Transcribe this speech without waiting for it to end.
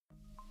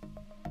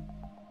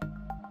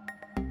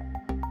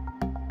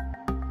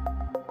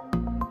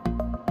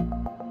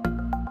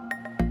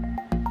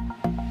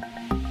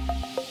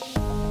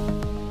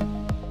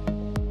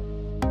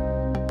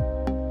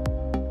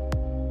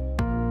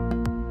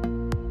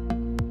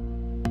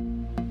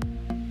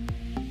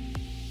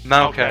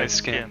Maokai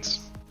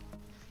skins.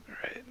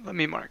 Alright, let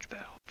me mark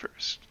that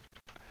first.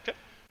 Okay.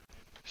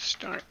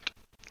 Start.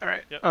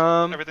 Alright. Yep.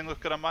 Everything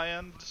looks good on my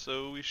end,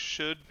 so we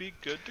should be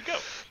good to go.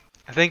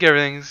 I think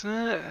everything's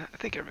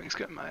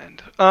good on my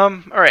end.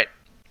 Alright.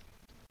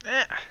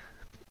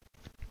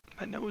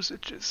 My nose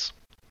itches.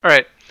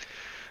 Alright.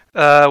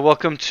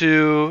 Welcome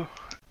to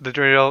the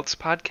Dirty Adults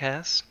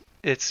podcast.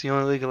 It's the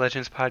only League of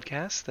Legends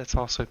podcast that's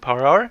also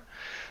Power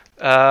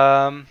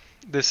Hour.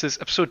 This is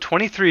episode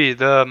 23,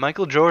 the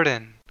Michael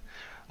Jordan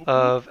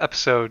of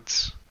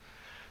episodes.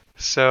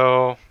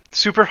 So,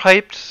 super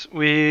hyped.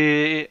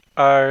 We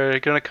are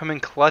going to come in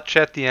clutch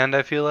at the end,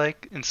 I feel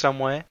like, in some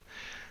way.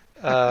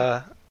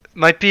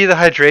 Might be the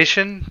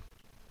hydration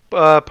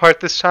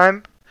part this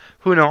time.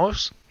 Who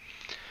knows?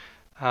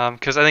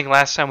 Because I think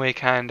last time we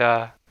kind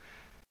of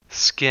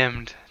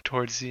skimmed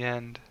towards the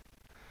end.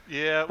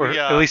 Yeah, or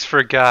at least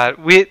forgot.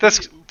 We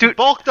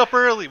bulked up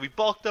early. We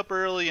bulked up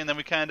early, and then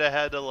we kind of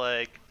had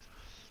to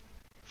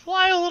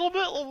fly a little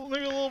bit,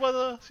 maybe a little by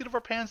the seat of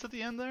our pants at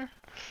the end there.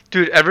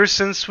 Dude, ever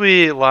since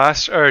we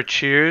lost our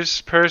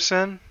cheers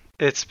person,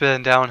 it's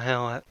been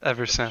downhill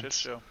ever since.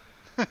 Shit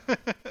show.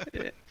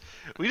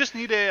 We just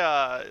need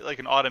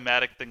an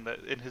automatic thing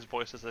that in his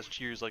voice that says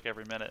cheers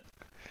every minute,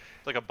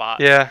 like a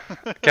bot. Yeah,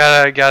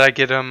 gotta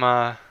get him.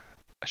 I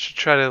should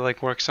try to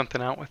work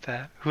something out with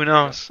that. Who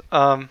knows?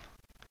 Yeah.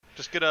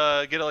 Just get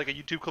a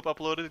YouTube clip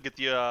uploaded. Get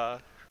the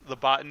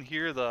bot in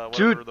here,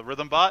 the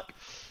rhythm bot,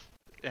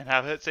 and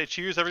have it say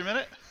cheers every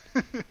minute.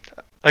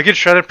 I could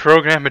try to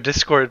program a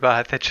Discord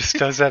bot that just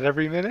does that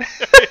every minute.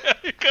 Yeah,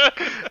 you could.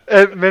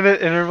 At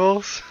minute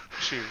intervals.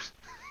 Cheers.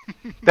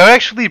 That would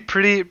actually be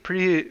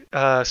pretty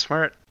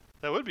smart.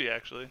 That would be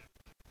actually.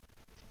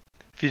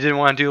 If you didn't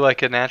want to do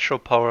a natural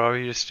power hour,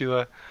 you just do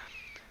a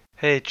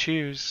hey,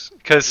 cheers.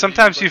 Because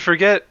sometimes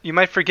you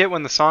might forget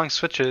when the song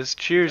switches.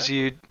 Cheers,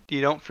 okay.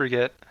 you don't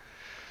forget.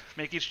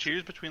 Make each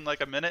cheers between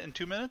a minute and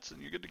 2 minutes,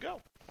 and you're good to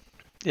go.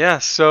 Yeah,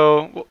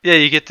 so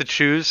you get to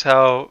choose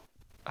how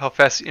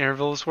fast the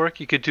intervals work.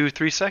 You could do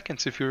 3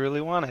 seconds if you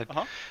really wanted.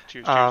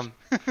 Cheers.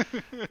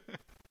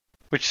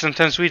 Which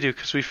sometimes we do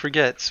because we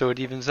forget, so it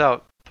evens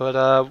out. But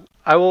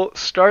I will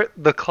start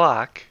the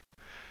clock.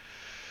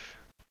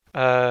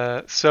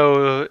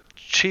 So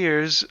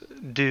cheers,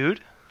 dude.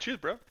 Cheers,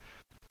 bro.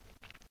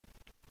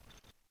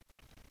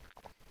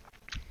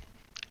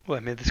 Well,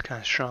 I made this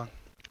kind of strong.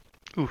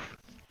 Oof.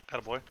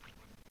 Attaboy.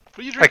 What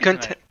are you drinking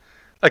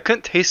I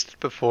couldn't taste it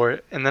before,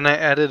 and then I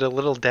added a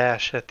little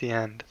dash at the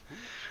end.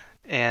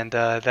 And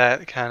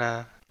that kind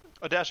of...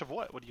 A dash of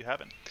what? What are you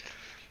having?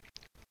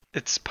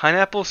 It's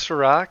pineapple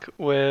Ciroc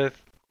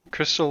with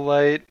Crystal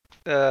Light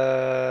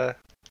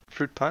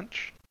fruit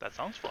punch. That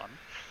sounds fun.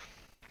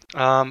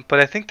 But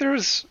I think there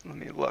was... Let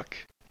me look.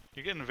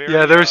 You're getting very...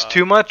 Yeah, there's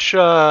too much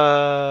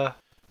of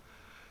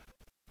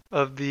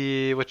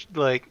the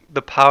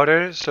the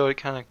powder, so it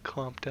kind of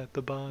clumped at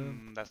the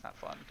bottom. That's not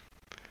fun.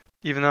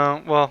 Even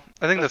though,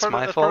 I think that's my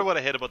fault. That's part of what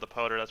I hate about the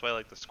powder. That's why I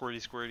like the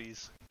squirties.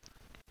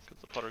 Because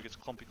the powder gets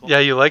clumpy. Yeah,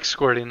 you like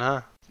squirting,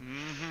 huh?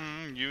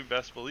 Mm-hmm. You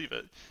best believe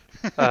it.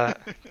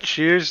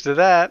 Cheers to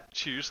that.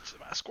 Cheers to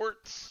my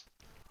squirts.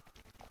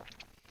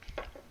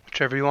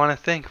 Whichever you want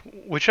to think.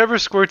 Whichever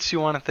squirts you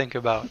want to think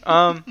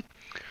about.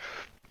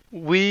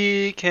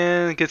 We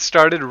can get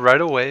started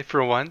right away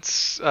for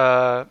once.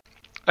 I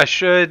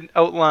should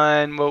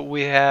outline what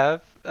we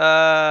have.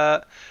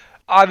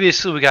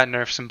 Obviously, we got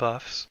nerfs and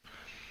buffs.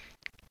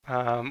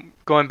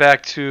 Going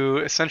back to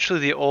essentially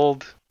the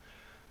old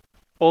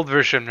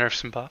version of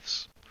nerfs and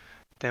buffs.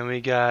 Then we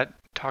got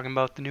talking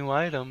about the new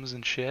items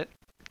and shit.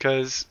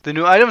 Because the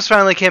new items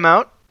finally came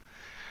out,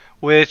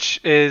 which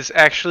is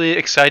actually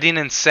exciting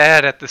and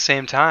sad at the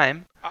same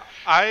time.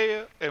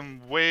 I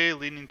am way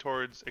leaning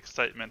towards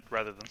excitement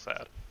rather than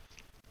sad.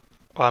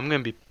 Well, I'm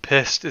going to be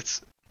pissed.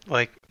 It's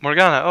like,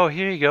 Morgana, oh,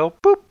 here you go.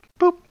 Boop,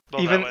 boop.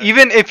 Well,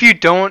 even if you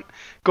don't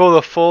go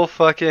the full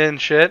fucking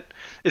shit,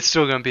 it's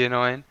still going to be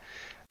annoying.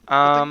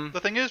 The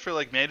thing is, for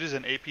mages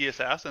and AP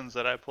assassins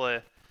that I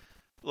play,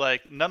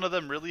 none of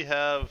them really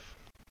have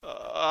an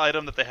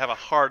item that they have a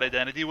hard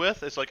identity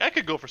with. It's I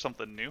could go for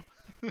something new.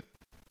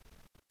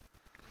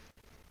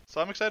 So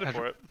I'm excited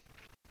for it.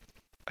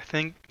 I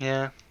think,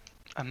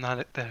 I'm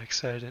not that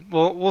excited.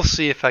 Well, we'll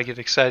see if I get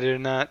excited or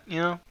not,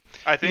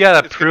 I think you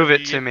gotta prove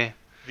it to me.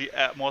 The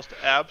most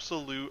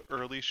absolute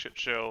early shit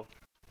show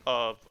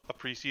of a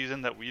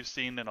preseason that we've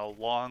seen in a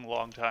long,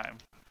 long time.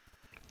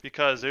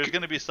 Because there's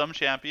going to be some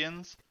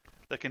champions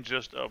that can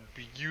just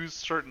abuse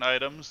certain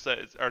items that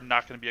are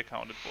not going to be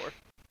accounted for.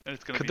 And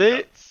it's going to be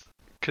nuts.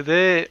 Could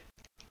they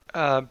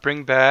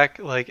bring back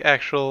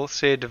actual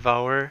Say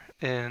Devour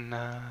in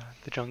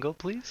the jungle,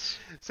 please?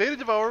 Say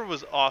Devour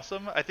was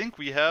awesome. I think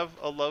we have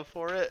a love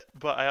for it,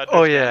 but I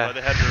understand why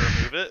they had to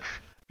remove it.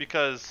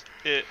 Because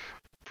it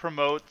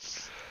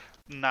promotes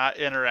not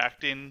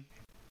interacting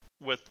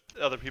with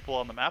other people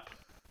on the map.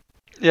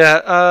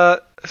 Yeah,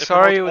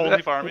 sorry.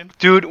 Only farming.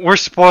 Dude, we're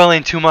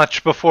spoiling too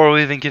much before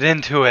we even get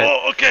into it.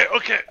 Oh, okay.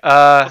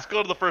 Let's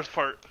go to the first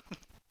part.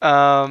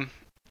 I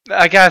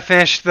gotta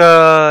finish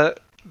the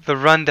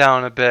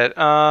rundown a bit.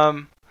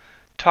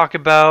 talk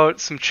about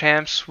some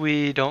champs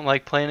we don't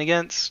like playing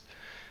against.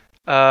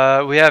 We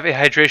have a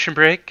hydration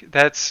break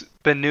that's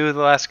been new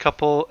the last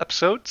couple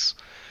episodes.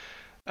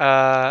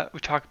 We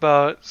talk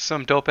about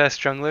some dope ass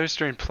junglers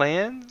during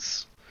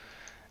play-ins,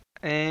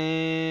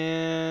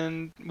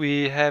 and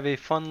we have a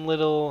fun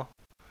little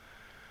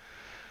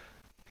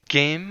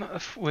game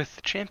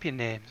with champion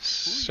names.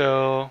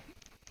 So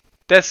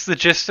that's the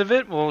gist of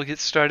it. We'll get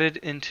started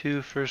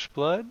into First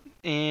Blood,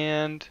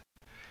 and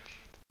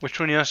which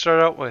one do you want to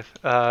start out with?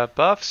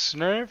 Buffs,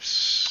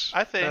 nerfs?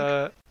 I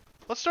think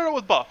let's start out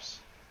with buffs.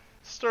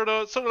 Start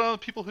out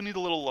with people who need a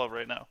little love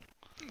right now.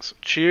 So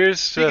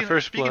cheers to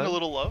First Blood. Speaking of a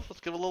little love,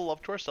 let's give a little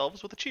love to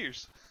ourselves with a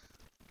cheers.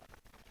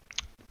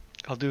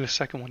 I'll do a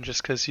second one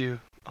just because you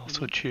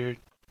also cheered.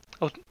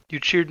 Oh, you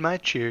cheered my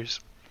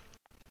cheers.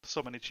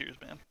 So many cheers,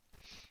 man.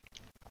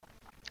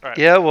 All right.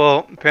 Yeah,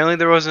 well, apparently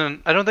there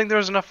wasn't. I don't think there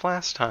was enough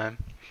last time.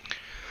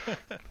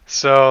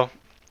 So,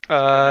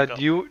 do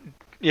you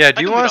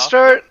want to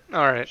start?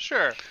 All right.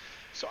 Sure.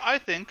 So I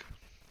think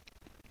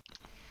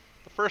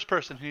the first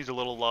person who needs a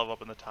little love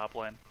up in the top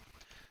lane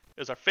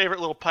is our favorite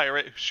little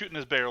pirate who's shooting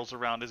his barrels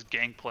around his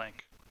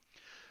Gangplank.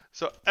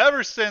 So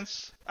ever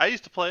since I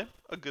used to play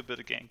a good bit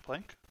of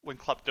Gangplank when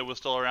Klepto was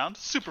still around,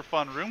 super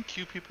fun room,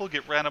 queue people,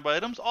 get random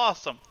items,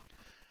 awesome.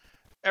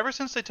 Ever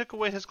since they took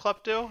away his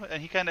Klepto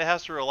and he kind of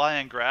has to rely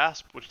on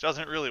Grasp, which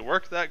doesn't really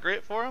work that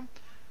great for him,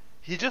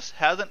 he just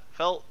hasn't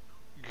felt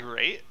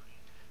great.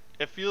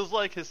 It feels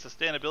like his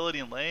sustainability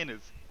in lane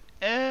is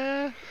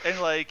and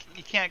like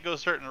he can't go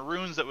certain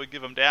runes that would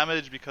give him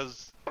damage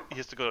because he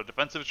has to go to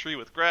defensive tree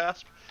with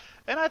Grasp.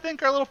 And I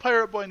think our little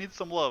pirate boy needs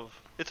some love.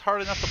 It's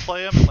hard enough to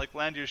play him and like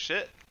land your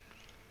shit.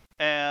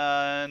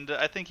 And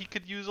I think he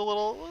could use a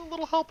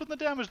little help in the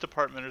damage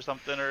department or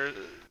something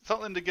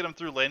to get him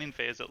through laning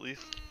phase at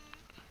least.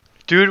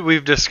 Dude,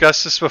 we've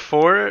discussed this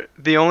before.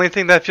 The only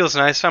thing that feels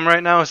nice on him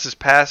right now is his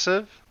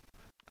passive.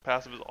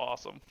 Passive is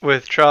awesome.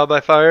 With Trial by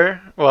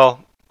Fire.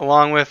 Well,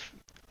 along with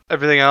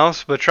everything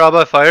else, but Trial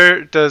by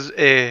Fire does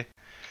a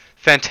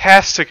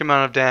fantastic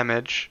amount of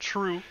damage.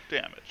 True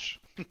damage.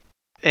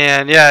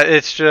 And yeah,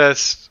 it's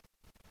just,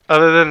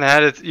 other than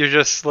that, you're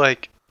just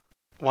like,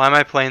 why am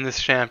I playing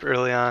this champ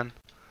early on?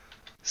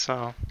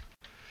 So.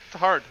 It's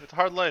a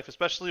hard life,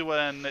 especially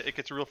when it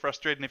gets real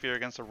frustrating if you're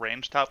against a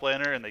ranged top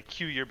laner and they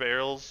queue your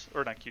barrels,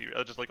 or not queue,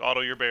 just like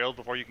auto your barrels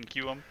before you can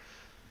queue them.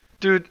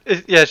 Dude,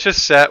 it's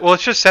just set. Well,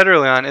 it's just set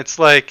early on. It's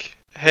like,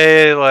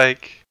 hey,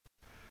 like,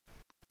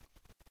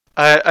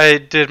 I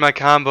did my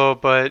combo,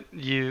 but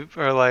you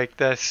are like,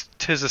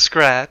 tis a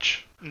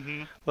scratch.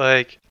 Mm-hmm.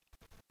 Like,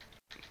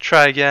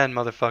 try again,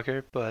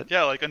 motherfucker. But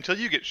yeah, like until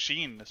you get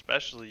Sheen,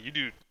 especially, you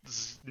do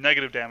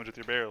negative damage with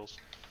your barrels.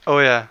 Oh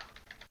yeah.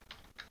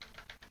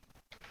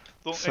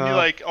 And you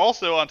like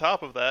also on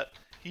top of that,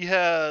 he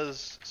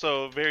has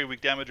very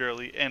weak damage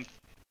early and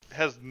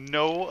has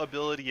no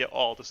ability at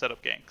all to set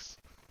up ganks.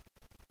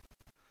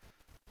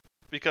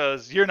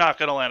 Because you're not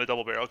gonna land a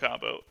double barrel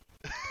combo.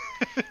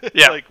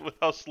 Yeah. Like with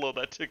how slow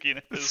that ticking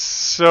is.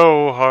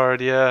 So hard,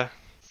 yeah.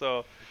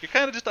 So you're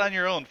kind of just on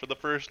your own for the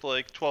first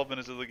like 12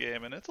 minutes of the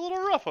game, and it's a little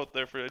rough out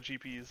there for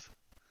GPs.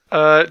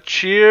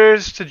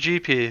 Cheers to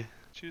GP.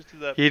 Cheers to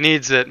that. He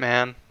needs it,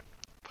 man.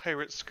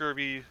 Pirate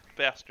scurvy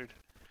bastard.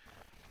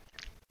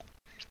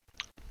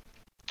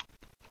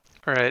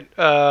 Alright,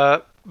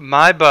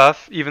 my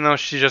buff, even though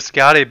she just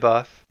got a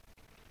buff,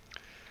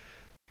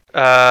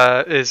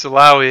 is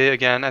Alawi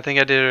again. I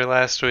think I did her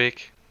last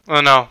week.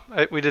 Oh no,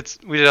 we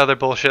did other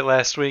bullshit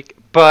last week.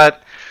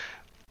 But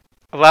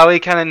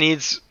Alawi kind of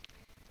needs,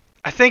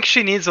 I think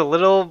she needs a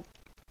little,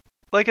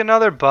 like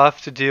another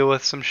buff to deal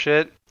with some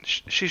shit.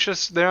 She's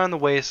just there on the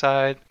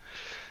wayside.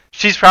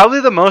 She's probably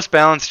the most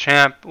balanced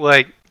champ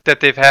like that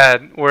they've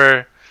had,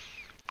 where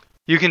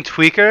you can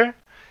tweak her.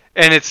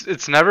 And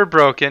it's never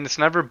broken. It's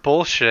never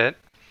bullshit.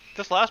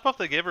 This last buff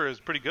they gave her is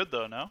pretty good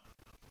though, no?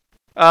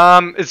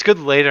 It's good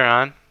later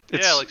on.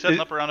 Yeah, like setting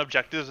up around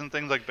objectives and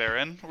things like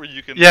Baron, where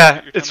you can.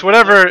 Yeah, it's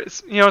whatever.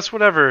 It's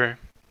whatever.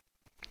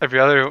 Every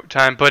other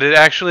time, but it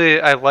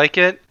actually, I like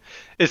it.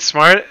 It's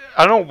smart.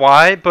 I don't know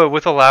why, but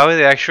with Alawi,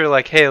 they actually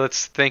like, hey,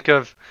 let's think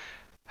of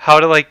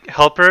how to like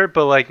help her,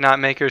 but like not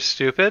make her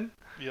stupid.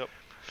 Yep.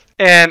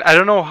 And I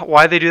don't know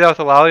why they do that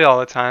with Alawi all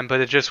the time,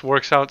 but it just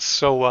works out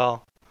so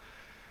well.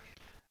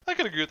 I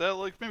could agree with that.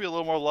 Like maybe a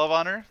little more love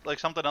on her, like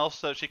something else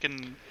so she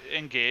can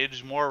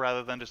engage more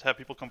rather than just have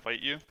people come fight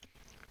you.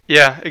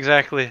 Yeah,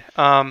 exactly.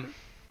 I'm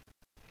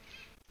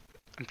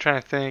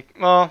trying to think.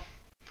 Well,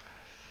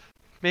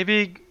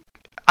 maybe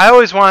I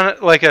always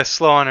want like a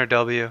slow on her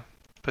W,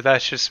 but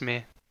that's just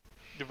me.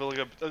 Give her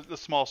like a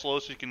small slow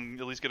so you can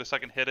at least get a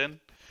second hit in.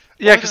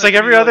 Yeah, because like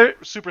every other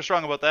super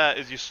strong about that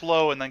is you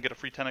slow and then get a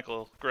free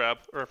tentacle grab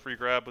or a free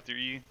grab with your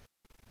E.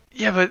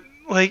 Yeah, but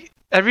like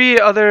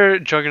every other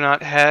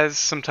Juggernaut has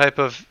some type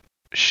of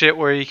shit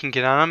where you can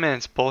get on him and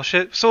it's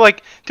bullshit. So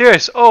like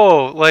Darius,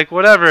 like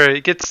whatever,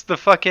 it gets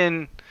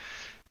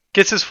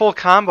his full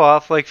combo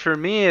off. Like for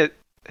me,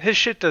 his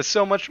shit does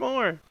so much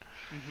more.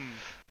 Mm-hmm.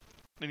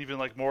 And even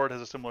like Mord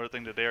has a similar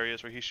thing to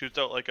Darius where he shoots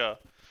out like a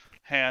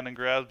hand and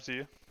grabs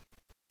you.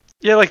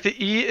 Yeah, like the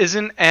E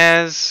isn't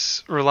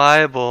as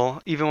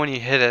reliable even when you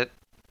hit it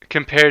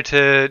compared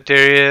to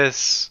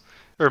Darius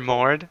or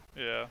Mord.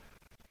 Yeah.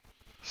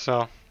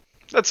 So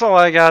that's all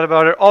I got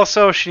about her.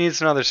 Also, she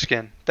needs another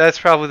skin. That's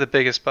probably the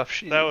biggest buff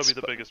she That would needs.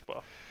 be the biggest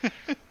buff.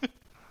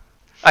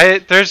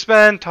 There's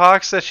been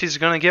talks that she's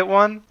gonna get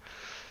one.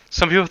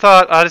 Some people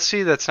thought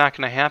Odyssey. That's not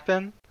gonna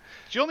happen.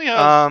 She only has.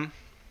 Um,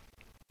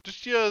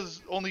 She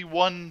has only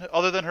one.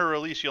 Other than her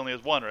release, she only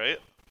has one, right?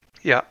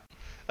 yeah.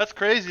 That's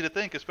crazy to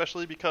think,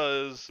 especially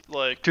because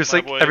like Just my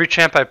like boy, every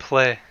champ I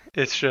play,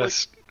 it's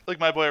just like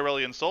my boy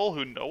Aurelion Sol,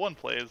 who no one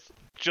plays,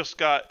 just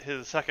got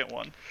his second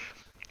one,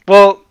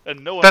 well.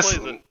 and no one That's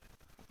plays it.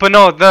 but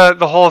no.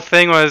 The whole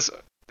thing was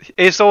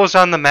ASO was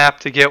on the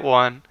map to get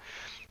one.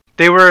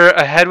 They were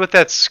ahead with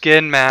that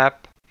skin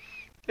map,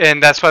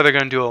 and that's why they're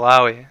gonna do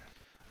Alawi.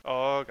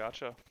 Oh,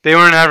 gotcha. They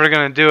weren't ever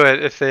gonna do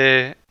it if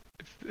they're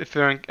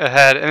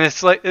ahead, and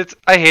it's like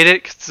I hate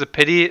it 'cause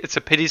it's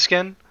a pity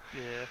skin.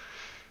 Yeah.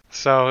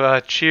 So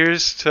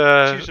cheers to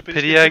Cheers to pity,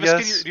 skin. I Do you have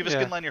a guess. skin, do you have a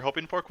skin line you're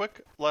hoping for? Quick,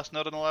 last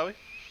note on Alawi.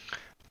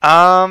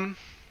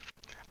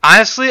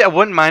 Honestly, I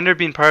wouldn't mind her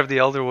being part of the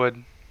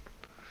Elderwood.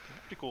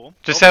 Pretty cool.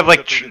 Just Elderwood's have like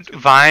a pretty good skin.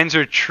 vines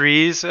or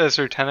trees as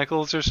her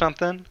tentacles or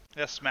something.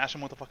 Yeah, smash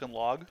him with a fucking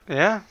log.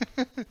 Yeah,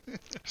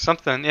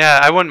 something. Yeah,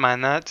 I wouldn't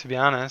mind that, to be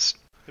honest.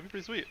 That'd be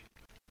pretty sweet.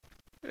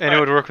 And Alright. it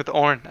would work with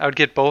Ornn. I would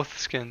get both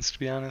skins, to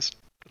be honest.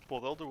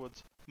 Both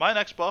Elderwoods. My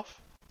next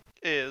buff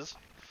is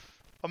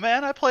a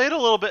man I played a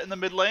little bit in the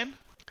mid lane,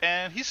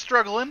 and he's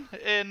struggling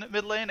in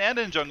mid lane and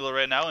in jungle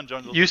right now. In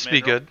jungle, Used to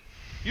be good.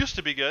 Used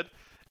to be good.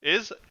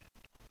 Is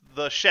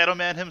the Shadow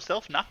Man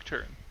himself,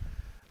 Nocturne.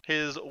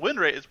 His win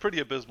rate is pretty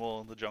abysmal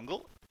in the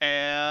jungle,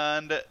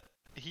 and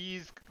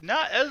he's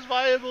not as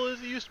viable as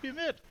he used to be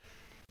mid.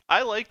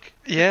 I like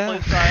his Yeah.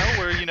 play style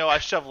where I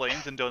shove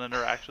lanes and don't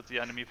interact with the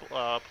enemy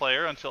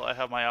player until I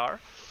have my R.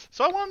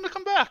 So I want him to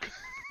come back.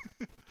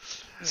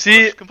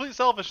 See, Complete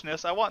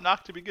selfishness. I want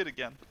Noct to be good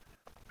again.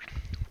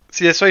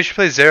 that's why you should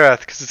play Xerath,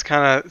 because it's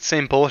kind of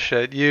same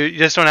bullshit. You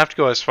just don't have to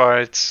go as far.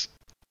 It's,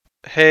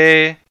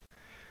 hey,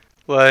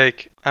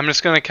 like, I'm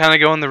just going to kind of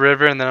go in the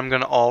river, and then I'm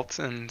going to ult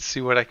and see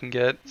what I can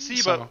get. See,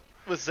 So, but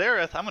with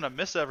Xerath, I'm gonna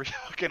miss every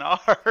fucking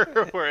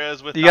R.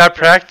 Whereas with you got to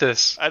Nocturne,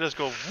 practice. I just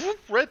go whoop,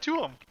 right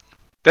to him.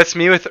 That's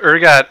me with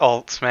Urgot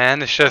ults,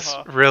 man. It's just,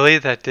 Uh-huh. really,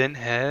 that didn't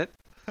hit?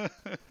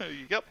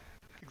 Yep,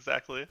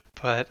 exactly.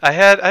 But I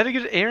had a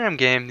good ARAM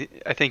game,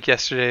 I think,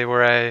 yesterday,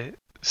 where I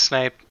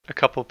sniped a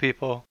couple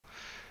people.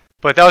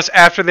 But that was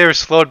after they were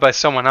slowed by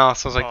someone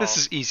else. I was like, this Oh,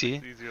 is easy.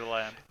 It's easy to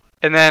land.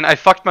 And then I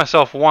fucked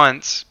myself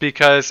once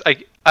because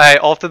I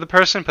ulted the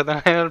person, but then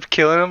I ended up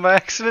killing him by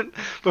accident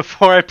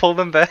before I pulled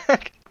him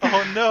back.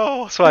 Oh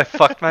no! So I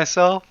fucked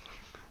myself.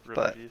 Rip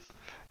but- in peace.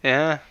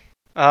 Yeah.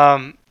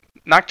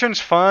 Nocturne's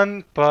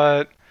fun,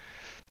 but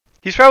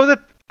he's probably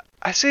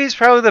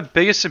the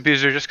biggest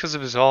abuser just because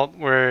of his ult,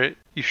 where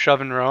you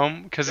shove and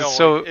roam, because it's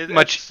so it's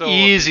much so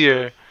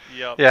easier. abusive.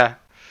 Yep. Yeah.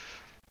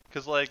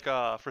 Because like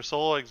for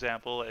Solo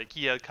example, like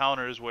he had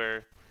counters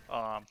where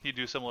he'd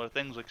do similar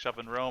things like shove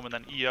and roam and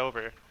then E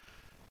over,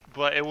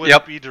 but it wouldn't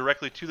Yep. be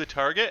directly to the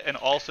target, and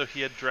also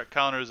he had direct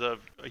counters of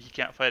he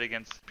can't fight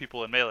against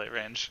people in melee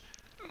range,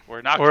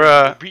 where Nocturne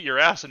will beat your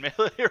ass in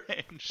melee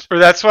range. Or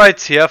that's why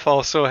TF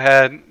also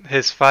had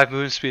his 5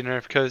 movement speed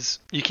nerf, because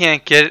you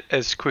can't get it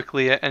as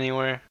quickly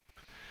anywhere.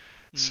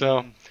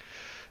 So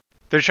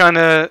they're trying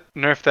to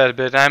nerf that a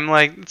bit. I'm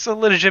like, it's a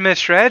legitimate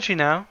strategy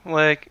now.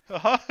 Like,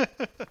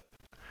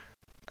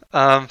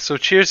 so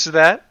cheers to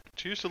that.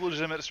 Choose to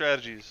legitimate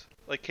strategies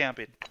like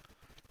camping.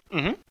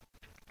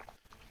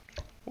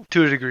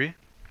 To a degree.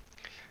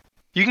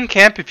 You can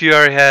camp if you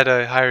already had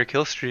a higher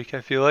kill streak,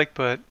 I feel like,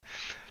 but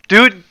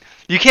dude,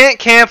 you can't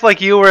camp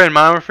like you were in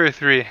Modern Warfare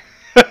 3.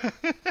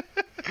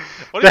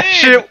 What do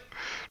you mean?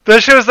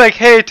 That shit was like,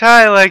 hey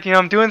Ty, like,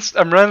 I'm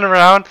running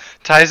around.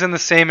 Ty's in the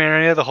same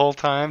area the whole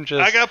time.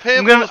 Just, I got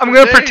I'm Pavlos for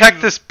gonna protect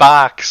days. this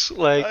box.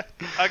 Like,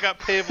 I got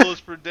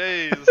Pavlos for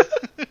days.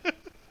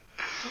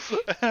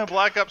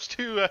 Black Ops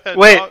 2, I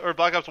had or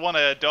Black Ops 1, I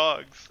had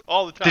dogs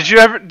all the time. Did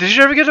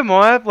you ever get a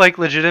Moab like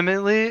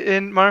legitimately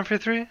in Modern Warfare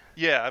 3?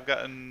 Yeah, I've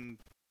gotten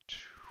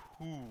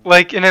 2.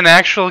 Like in an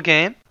actual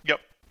game? Yep.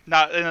 And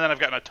then I've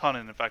gotten a ton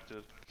in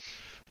Infected.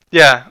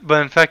 Yeah,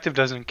 but Infective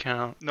doesn't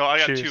count. No, I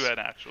got Cheers. 2 in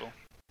actual.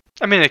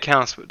 I mean, it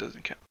counts, but it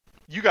doesn't count.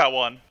 You got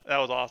 1. That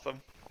was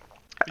awesome.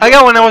 I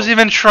got one. I wasn't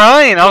even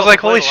trying. I was like,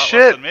 holy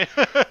shit.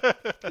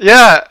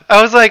 Yeah,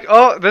 I was like,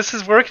 oh, this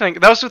is working.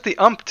 That was with the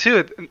ump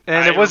too,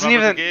 and it wasn't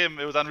even. The game.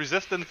 It was on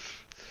Resistance.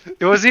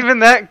 It wasn't even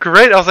that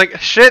great. I was like,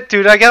 shit,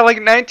 dude, I got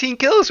like 19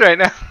 kills right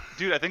now.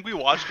 Dude, I think we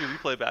watched your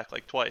replay back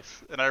like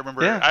twice, and I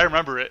remember. Yeah. I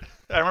remember it.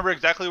 I remember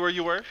exactly where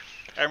you were.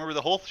 I remember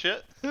the whole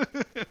shit.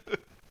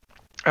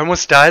 I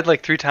almost died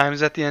like 3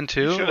 times at the end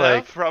too. You should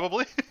like, have,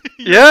 probably.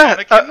 You yeah.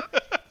 were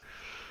panicking.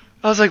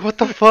 I was like, what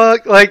the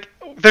fuck? Like,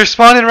 they're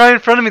spawning right in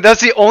front of me.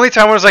 That's the only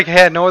time where I was like,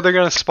 hey, I know where they're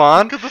gonna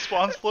spawn. Because the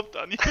spawns flipped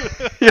on you.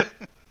 Yeah.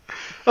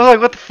 I was like,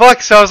 what the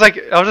fuck? So I was like,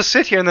 I'll just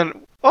sit here and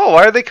then, oh,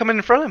 why are they coming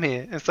in front of me?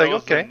 It's like, That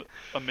was okay. an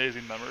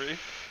amazing memory.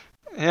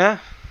 Yeah.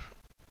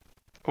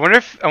 I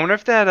wonder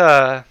if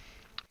that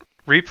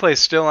replay's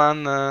still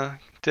on the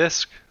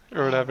disc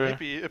or Oh, whatever.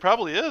 maybe. It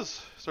probably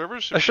is.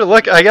 Servers should I be should still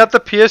look. good. I got the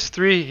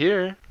PS3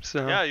 here,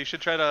 so. Yeah, you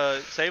should try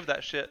to save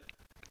that shit.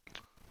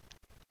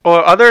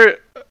 Or other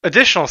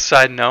additional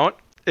side note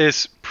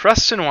is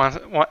Preston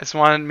has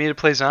wanted me to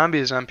play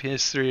Zombies on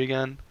PS3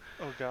 again.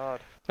 Oh god.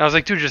 And I was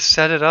like, dude, just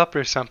set it up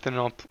or something,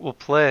 and we'll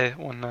play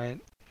one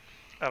night.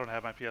 I don't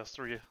have my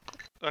PS3.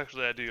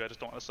 Actually, I do. I just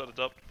don't want to set it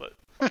up, but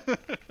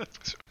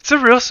It's a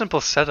real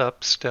simple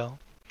setup still.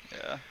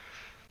 yeah.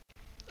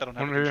 I don't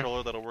have a Wonder-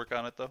 controller that'll work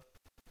on it though.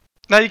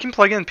 No, you can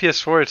plug in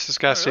PS4. It's just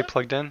gotta Oh, stay really?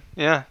 plugged in.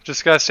 Yeah,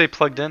 just gotta stay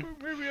plugged in.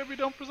 Maybe I'd be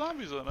down for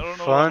Zombies then. I don't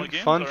know Fun- what my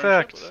games fun are and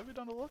fact. shit, but I'd be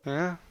down to look.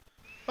 Yeah.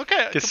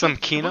 Okay. Get some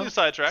completely Kino.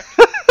 sidetracked.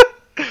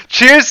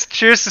 Cheers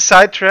to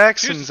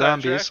sidetracks Cheers and to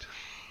zombies. sidetracked.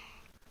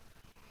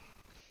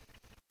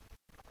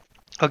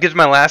 I'll get to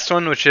my last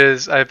one, which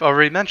is I've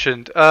already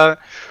mentioned.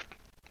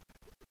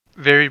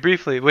 Very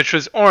briefly, which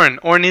was Ornn.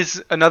 Ornn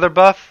needs another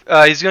buff.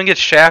 He's gonna get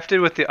shafted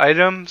with the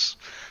items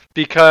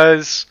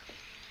because,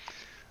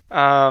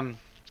 I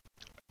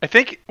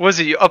think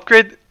you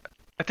upgrade.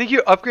 I think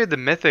you upgrade the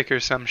mythic or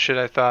some shit.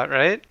 I thought,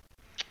 right?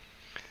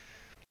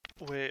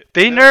 Wait.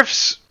 They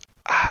nerfs.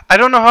 I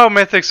don't know how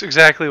mythics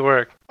exactly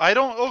work. I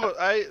don't. Oh,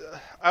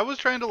 I was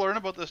trying to learn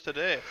about this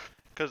today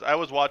because I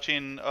was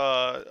watching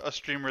a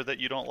streamer that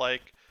you don't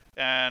like,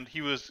 and he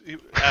asked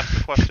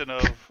the question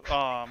of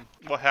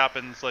what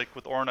happens like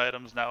with Ornn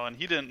items now, and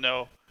he didn't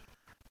know.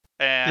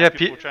 And Yeah,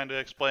 people were trying to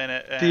explain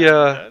it, and the,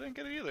 I didn't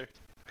get it either.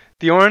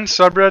 The Ornn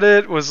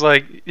subreddit was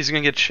like he's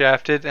gonna get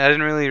shafted. And I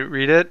didn't really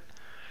read it,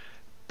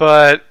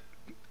 but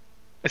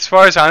as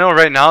far as I know,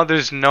 right now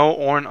there's no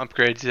Ornn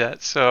upgrades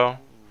yet. So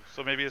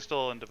So maybe it's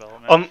still in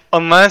development.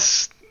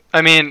 unless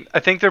I mean I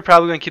think they're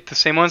probably gonna keep the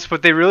same ones,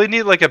 but they really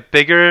need like a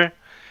bigger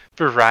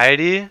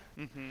variety.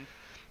 Mhm.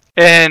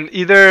 And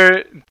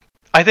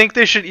I think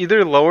they should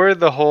either lower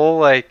the whole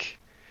like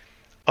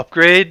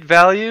upgrade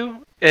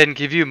value and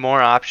give you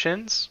more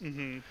options,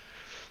 Mhm.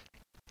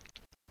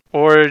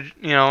 or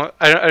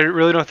I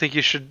really don't think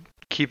you should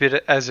keep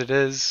it as it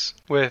is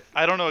with.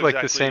 I don't know like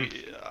the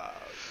exactly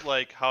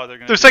like how they're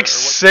gonna. There's do like it or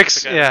what six-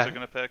 specific yeah. items they're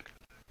gonna pick.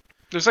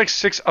 There's like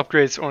 6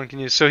 upgrades Ornn can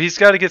use, so he's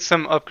got to get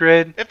some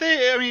upgrade. If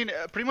they, I mean,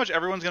 pretty much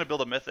everyone's gonna build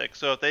a mythic.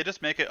 So if they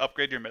just make it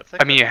upgrade your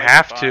mythic, I mean, that you might be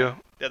have fine. to. Yeah,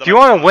 that If you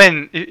might want be to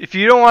win, if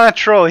you don't want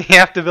to troll, you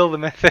have to build a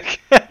mythic.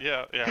 fine.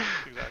 Yeah,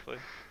 exactly.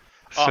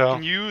 So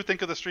Can you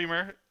think of the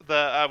streamer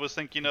that I was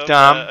thinking of?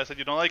 Dom. I said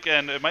you don't like,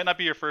 and it might not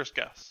be your first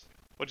guess.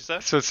 What'd you say?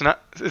 so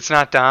it's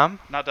not Dom.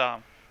 Not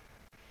Dom.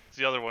 It's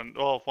the other one.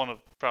 Well, one of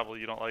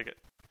probably you don't like it.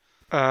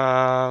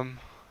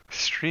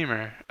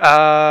 Streamer.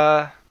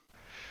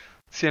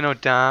 See, I know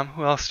Dom.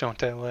 Who else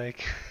don't I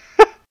like?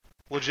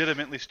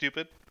 Legitimately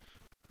stupid.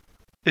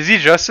 Is he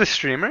just a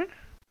streamer?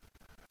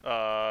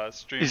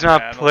 Streamer. He's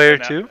not a player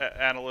too?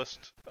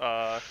 Analyst.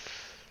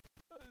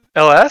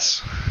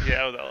 LS?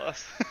 Yeah, with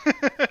LS.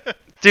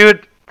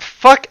 Dude,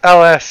 fuck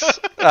LS.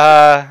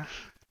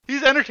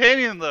 He's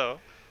entertaining though.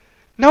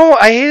 No,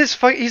 I hate his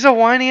fuck. He's a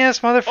whiny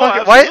ass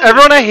motherfucker. Why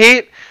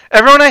absolutely.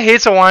 everyone I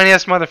hate's a whiny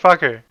ass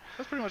motherfucker.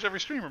 That's pretty much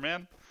every streamer,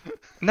 man.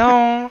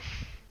 No.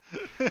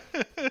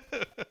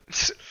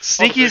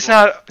 Sneaky's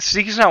not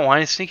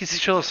whiny. Sneaky's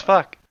chill as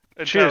fuck.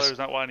 And Cheers. Tyler's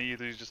not whiny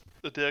either. He's just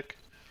a dick,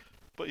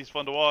 but he's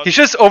fun to watch. He's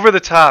just over the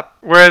top,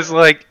 whereas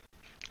like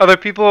other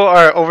people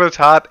are over the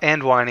top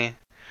and whiny.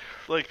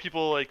 like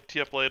people like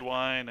TF Blade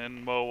Wine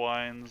and Mo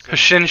Wines. and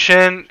Shin,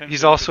 Shin he's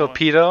Shin also a Wine.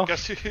 pedo.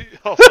 Guess he's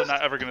also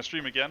not ever gonna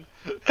stream again.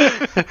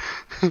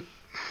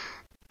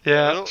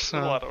 Yeah. There's a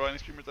lot of whiny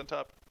streamers on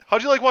top.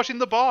 How'd you like watching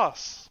The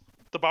Boss?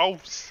 The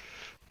Boss.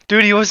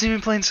 Dude, he wasn't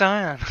even playing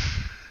Scion.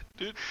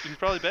 Dude, he's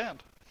probably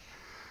banned.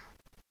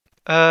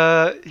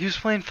 He was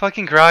playing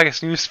fucking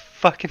Gragas and he was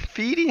fucking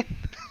feeding.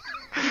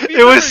 He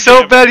It was beat so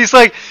every game.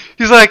 bad.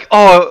 He's like,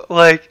 oh,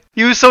 like,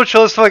 he was so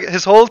chill as fuck.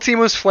 His whole team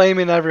was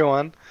flaming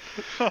everyone.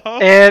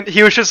 And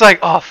he was just like,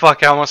 oh,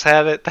 fuck, I almost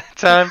had it that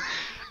time.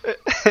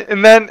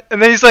 and then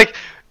he's like,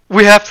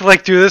 we have to,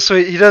 like, do this. So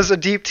he does a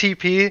deep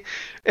TP.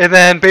 And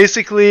then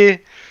basically,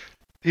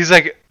 he's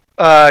like,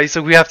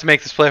 we have to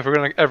make this play if we're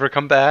going to ever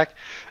come back.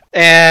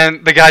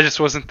 And the guy just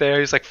wasn't there.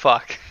 He's like,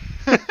 fuck.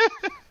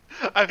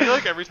 I feel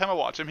like every time I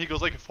watch him, he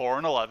goes like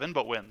 4-11,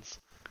 but wins.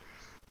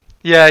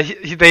 Yeah,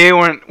 they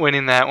weren't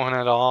winning that one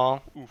at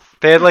all. Oof.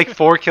 They had like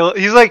 4 kills.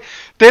 They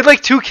had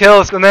like 2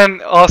 kills, and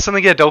then all of a sudden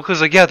they get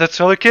Doku's like, yeah, that's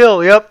another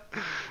kill. Yep.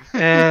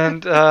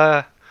 And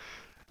I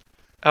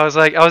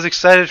was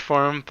excited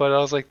for him, but I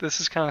was like,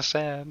 this is kind of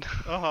sad.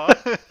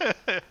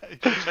 You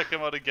should check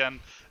him out again.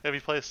 If he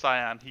plays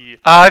Scion,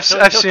 I've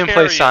he'll seen him carry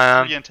play it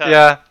Scion. 3 and 10.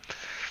 Yeah,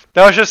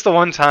 that was just the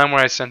one time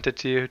where I sent it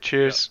to you.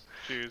 Cheers.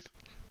 Cheers.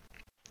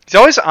 He's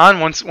always on.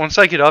 Once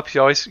I get up, he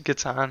always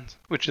gets on,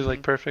 which is like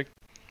Mhm. perfect.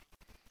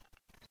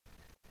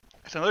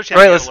 It's another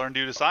champion let's- to learn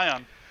due to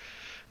Scion.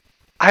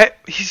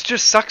 He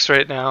just sucks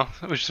right now,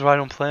 which is why I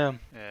don't play him.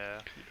 Yeah,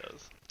 he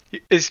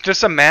does. It's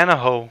just a mana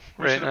hoe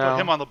We right should have now.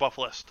 put him on the buff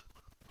list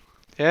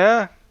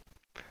Yeah.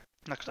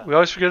 next time. We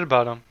always forget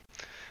about him.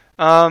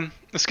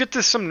 Let's get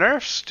to some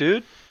nerfs,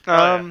 dude.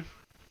 Oh, yeah.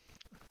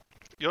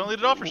 You want to lead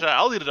it off or should I?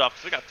 I'll lead it off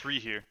because I got 3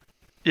 here.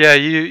 Yeah,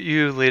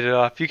 you lead it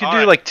off. You can All do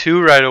right. like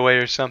 2 right away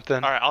or something.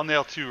 All right, I'll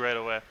nail 2 right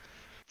away.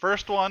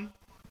 First one,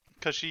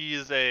 because she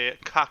is a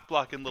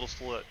cock-blocking little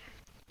slut,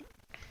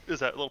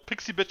 is that little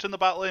pixie bitch in the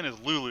bot lane is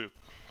Lulu.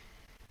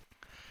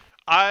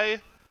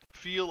 I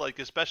feel like,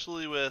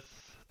 especially with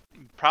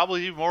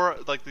probably more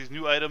like these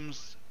new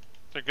items,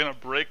 they're gonna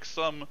break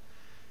some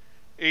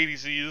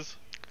ADCs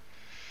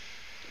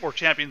or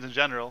champions in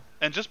general.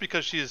 And just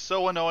because she is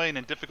so annoying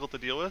and difficult to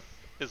deal with,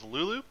 is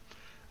Lulu.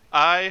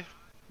 My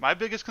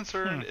biggest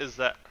concern is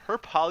that her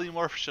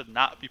polymorph should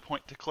not be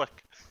point to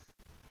click.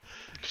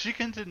 She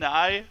can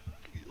deny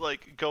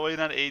like going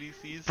on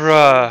ADCs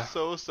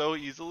Bruh. so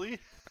easily.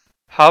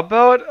 How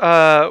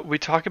about we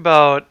talk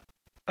about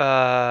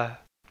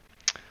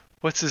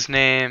what's his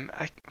name?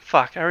 I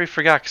already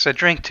forgot because I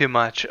drank too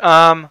much.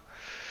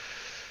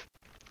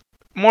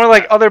 More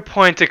like other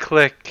point to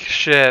click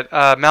shit.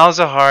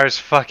 Malzahar's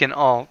fucking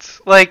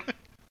alt. Like,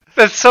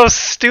 that's so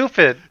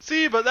stupid.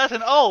 See, but that's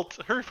an ult.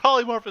 Her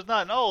polymorph is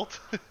not an ult.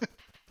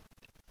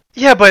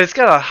 Yeah, but it's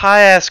got a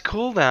high ass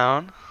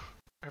cooldown.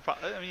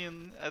 I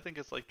mean, I think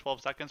it's like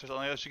 12 seconds or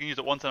something like that. She can use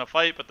it once in a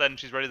fight, but then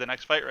she's ready the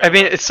next fight, right? I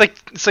mean, it's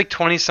like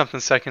 20 something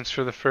seconds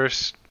for the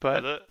first,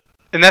 but Is it?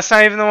 and that's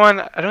not even the one.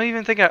 I don't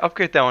even think I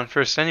upgrade that one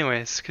first,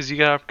 anyways, because you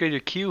gotta upgrade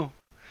your Q.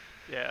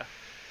 Yeah.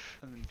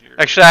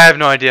 Actually, I have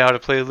no idea how to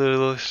play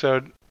Lulu,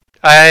 so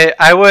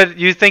I would.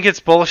 You think it's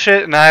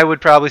bullshit, and I would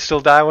probably still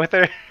die with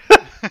her.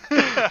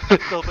 I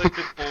still think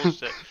it's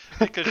bullshit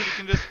because she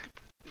can just.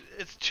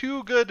 It's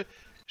too good.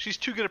 She's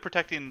too good at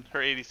protecting her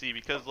ADC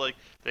because like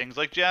things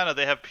like Janna,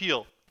 they have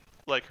peel.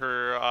 Like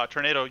her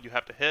tornado, you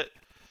have to hit,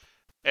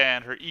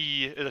 and her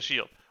E is a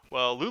shield.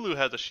 Well, Lulu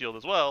has a shield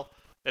as well,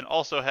 and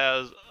also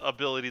has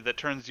ability that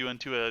turns you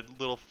into a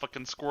little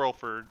fucking squirrel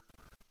for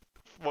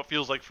what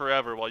feels like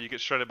forever while you get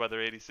shredded by their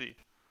ADC.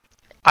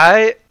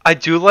 I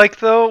do like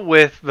though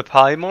with the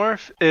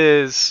polymorph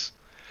is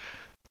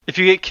if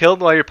you get killed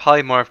while you're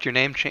polymorphed, your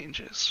name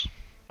changes.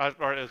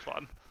 Or it's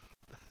fun.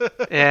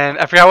 And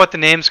I forgot what the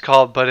name's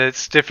called, but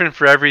it's different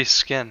for every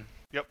skin.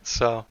 Yep.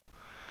 So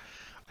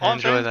I All I'm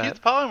enjoy saying is that. keep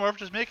the polymorph,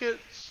 just make it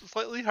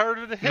slightly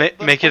harder to hit.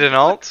 Make it an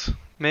alt,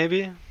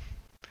 maybe.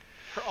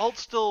 Her alt's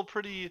still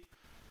pretty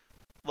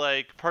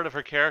like part of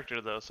her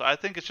character though, so I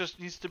think it just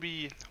needs to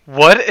be.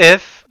 What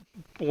if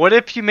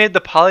you made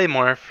the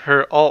polymorph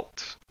her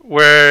alt,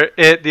 where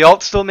the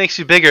alt still makes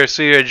you bigger,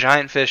 so you're a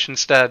giant fish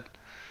instead,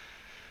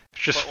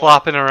 just But, like-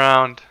 flopping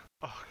around.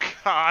 Oh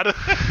god.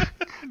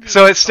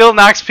 So it still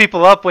knocks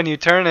people up when you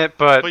turn it,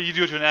 but But you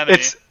do it to an enemy.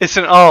 it's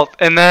an alt,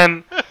 and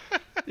then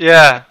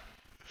yeah,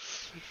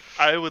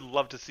 I would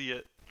love to see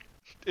it.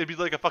 It'd be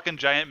like a fucking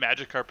giant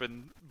Magikarp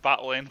in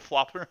bot lane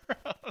flopping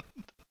around.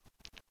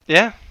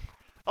 yeah,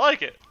 I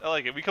like it.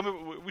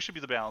 We should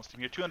be the balance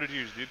team here. 200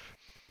 years, dude.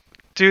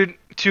 dude,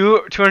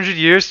 200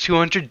 years,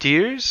 200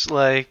 deers,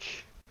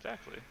 like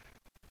Exactly.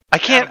 I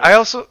can't. Animals. I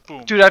also,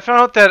 Boom. dude, I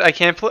found out that I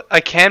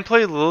can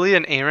play Lily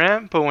and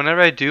ARAM, but whenever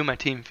I do, my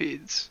team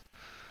feeds.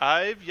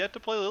 I've yet to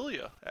play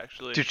Lilia,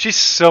 actually. Dude, she's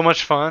so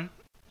much fun.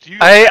 Do you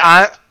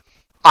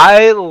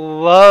I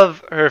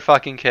love her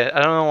fucking kit.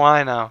 I don't know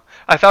why now.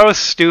 I thought it was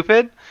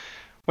stupid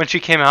when she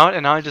came out,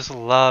 and now I just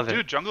love it.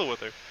 Dude, jungle with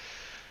her.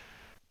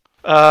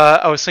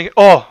 I was thinking,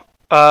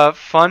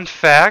 fun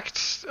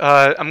fact.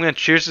 I'm gonna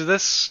cheers to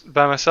this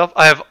by myself.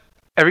 I have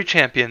every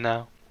champion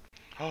now.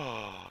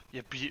 Oh,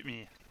 you beat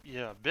me.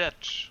 Yeah,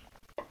 bitch.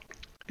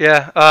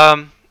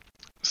 Yeah.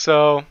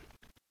 So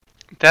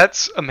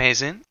that's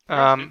amazing.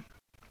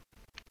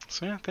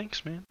 So yeah,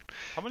 thanks, man.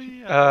 How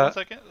many? 1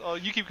 second. Oh,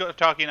 you keep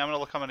talking. I'm gonna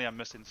look how many I'm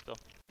missing still.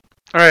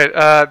 All right.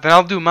 Then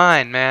I'll do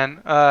mine,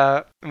 man.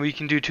 We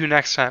can do 2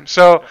 next time.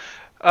 So,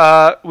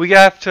 we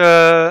have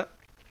to.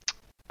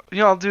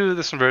 I'll do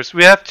this in verse.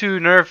 We have to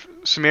nerf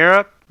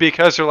Samira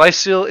because her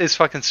lifesteal is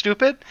fucking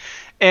stupid,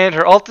 and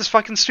her ult is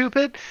fucking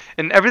stupid,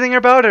 and everything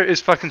about her is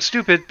fucking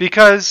stupid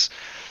because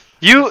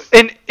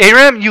in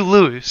ARAM you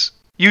lose.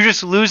 You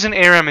just lose in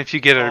ARAM if you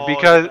get her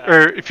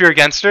or if you're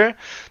against her,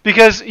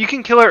 because you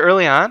can kill her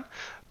early on,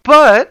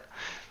 but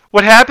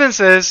what happens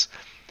is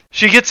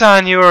she gets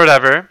on you or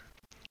whatever,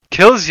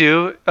 kills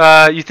you.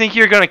 You think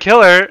you're gonna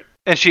kill her,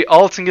 and she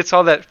ults and gets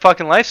all that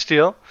fucking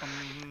lifesteal.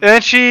 And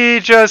then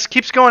she just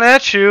keeps going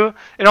at you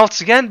and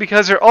ults again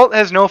because her ult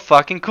has no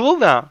fucking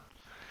cooldown.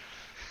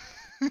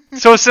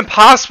 So it's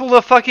impossible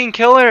to fucking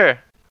kill her.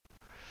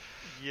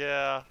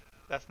 Yeah,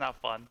 that's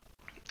not fun.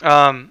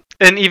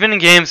 And even in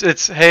games,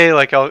 it's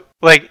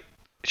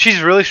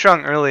she's really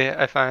strong early.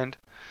 I find,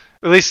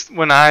 at least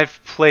when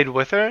I've played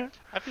with her.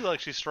 I feel like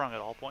she's strong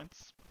at all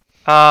points.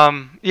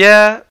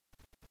 Yeah.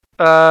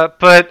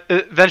 But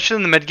eventually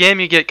in the mid game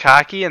you get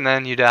cocky and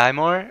then you die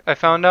more. I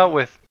found out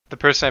with the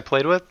person I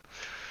played with.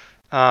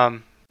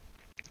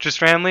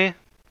 Just randomly,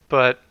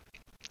 but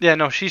yeah,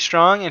 no, she's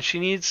strong and she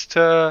needs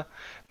to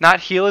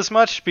not heal as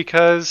much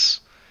because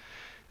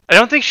I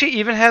don't think she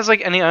even has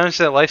like any items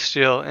that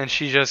lifesteal, and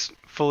she just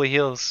fully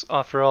heals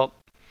off her ult.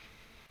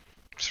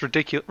 It's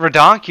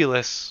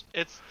ridiculous.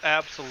 It's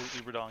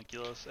absolutely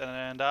redonkulous,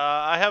 and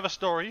I have a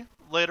story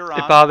later on.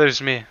 It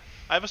bothers me.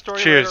 I have a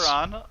story Cheers. later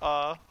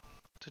on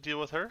to deal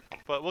with her,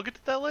 but we'll get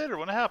to that later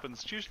when it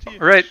happens. Cheers to you.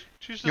 Right.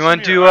 Cheers to You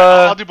want to Samir. do?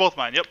 Alright, I'll do both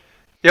mine. Yep.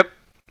 Yep.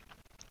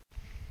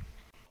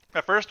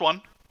 My first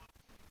one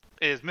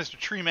is Mr.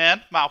 Tree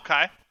Man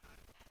Maokai,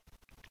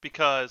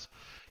 because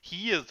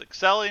he is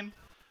excelling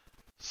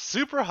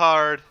super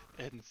hard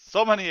in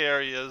so many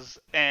areas,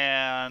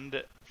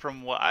 and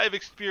from what I've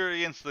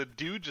experienced, the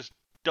dude just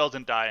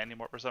doesn't die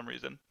anymore for some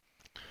reason.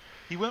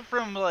 He went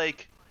from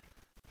like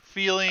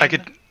feeling I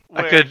could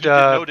where he did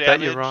no damage.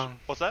 bet you're wrong.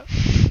 What's that?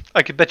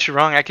 I could bet you're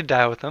wrong. I could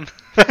die with him.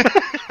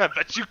 I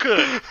bet you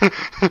could.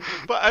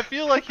 But I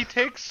feel like he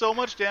takes so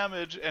much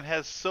damage and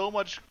has so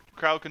much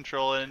crowd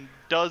control and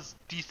does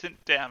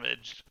decent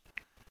damage,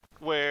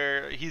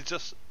 where he's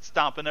just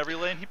stomping every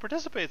lane he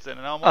participates in,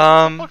 and I'm like,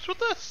 what the fuck's with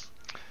this?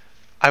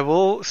 I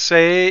will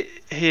say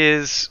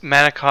his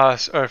mana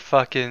costs are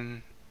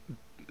fucking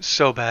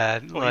so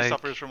bad. Oh, he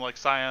suffers from like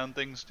Scion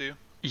things too.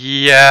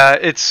 Yeah,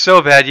 it's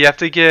so bad. You have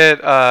to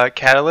get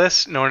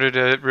Catalyst in order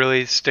to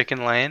really stick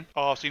in lane.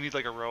 Oh, so you need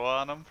like a Roa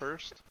on him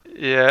first?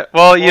 Yeah.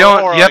 Well, you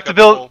don't. Or You like have to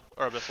build.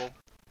 Abyssal.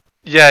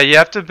 Yeah, you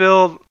have to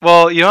build.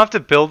 Well, you don't have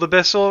to build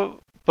Abyssal,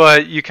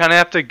 but you kind of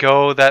have to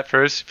go that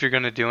first if you're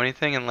gonna do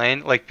anything in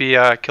lane, like be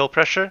kill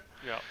pressure.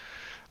 Yeah.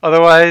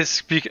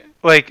 Otherwise,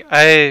 like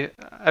I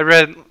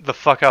read the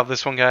fuck out of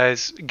this one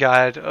guy's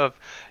guide of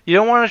you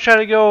don't want to try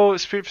to go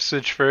Spirit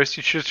Visage first.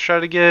 You should try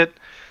to get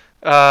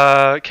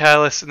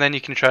Catalyst, and then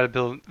you can try to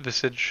build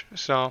Visage.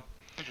 So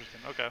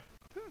Interesting. Okay.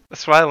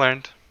 that's what I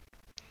learned.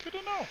 Good to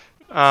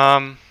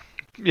know.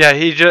 Yeah,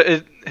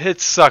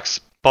 it sucks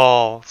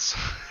balls.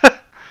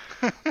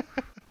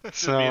 Just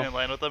So being in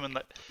lane with them,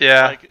 and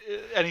yeah, like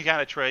any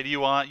kind of trade you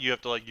want, you have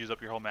to like use up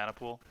your whole mana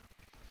pool.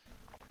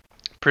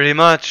 pretty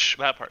much.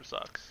 That part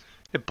sucks.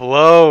 It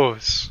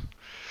blows.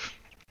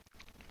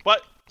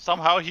 But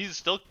somehow he's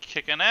still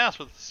kicking ass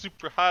with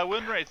super high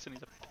win rates, and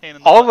he's a pain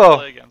in the Although- butt to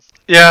play against.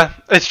 Yeah,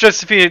 it's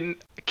just if you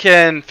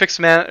can fix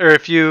mana, or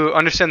if you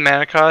understand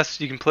mana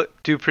costs, you can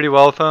do pretty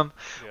well with them.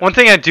 Yeah. One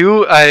thing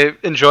I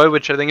enjoy,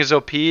 which I think is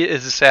OP,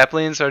 is the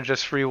saplings are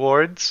just free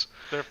wards.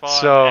 They're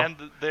fun, So- and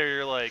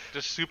they're like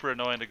just super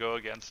annoying to go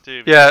against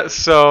too. Yeah, because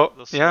so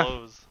the yeah,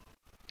 slows.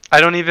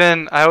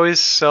 I always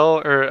sell,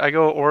 or I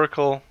go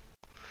Oracle,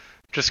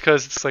 just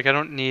because it's like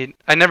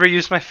I never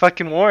use my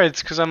fucking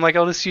wards, because I'm like,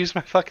 I'll just use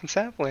my fucking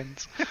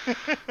saplings.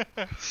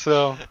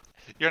 So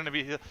You're gonna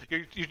be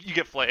you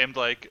get flamed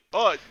like,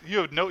 oh,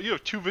 you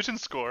have 2 vision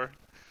score.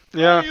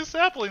 yeah. You use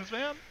saplings,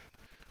 man.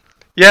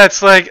 Yeah,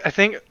 it's like I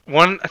think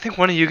one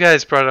of you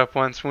guys brought it up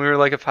once when we were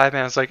like a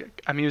 5-man. It's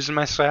like I'm using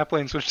my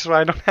saplings, which is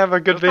why I don't have a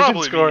good It'll vision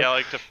probably score. Me, I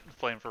like to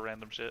flame for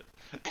random shit.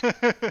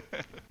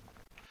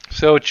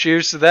 So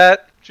cheers to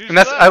that. Cheers And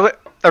to that's that.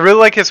 I really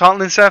like his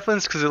Hauntlin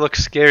saplings because it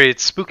looks scary.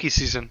 It's spooky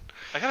season.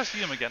 I gotta see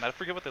them again. I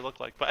forget what they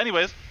look like. But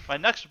anyways, my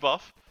next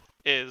buff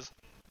is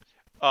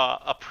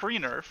a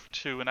pre-nerf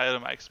to an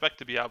item I expect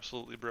to be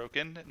absolutely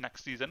broken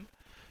next season.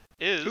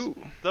 Is Ooh.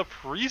 the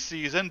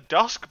preseason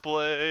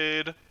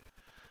Duskblade.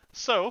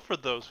 So, for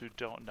those who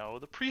don't know,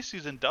 the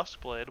preseason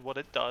Duskblade, what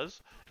it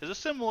does is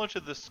similar to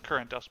this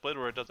current Duskblade,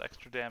 where it does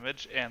extra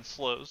damage and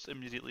slows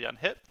immediately on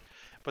hit.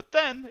 But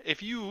then,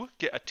 if you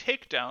get a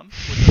takedown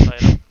with this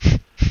item,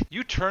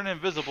 you turn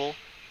invisible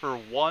for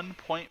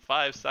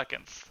 1.5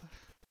 seconds.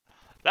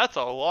 That's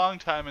a long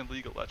time in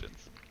League of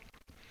Legends.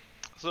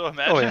 So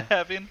imagine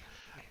having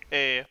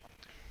a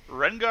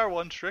Rengar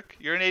one trick.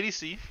 You're an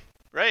ADC,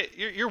 right?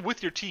 You're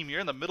with your team. You're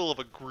in the middle of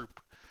a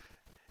group.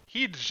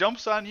 He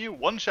jumps on you,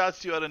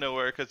 one-shots you out of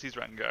nowhere because he's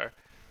Rengar.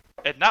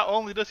 And not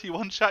only does he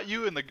one-shot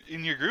you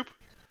in your group,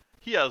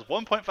 he has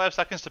 1.5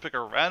 seconds to pick a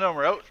random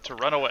route to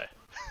run away.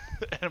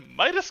 And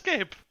might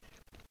escape.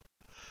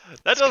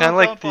 That doesn't sound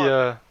like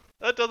fun.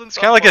 That doesn't it's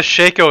kind of like a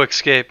Shaco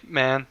escape,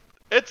 man.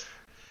 It's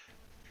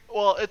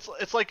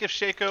like if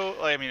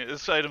Shaco, I mean,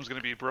 this item's going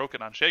to be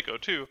broken on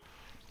Shaco too.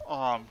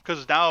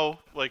 Because now,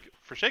 like,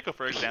 for Shaco,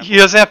 for example... He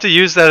doesn't have to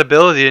use that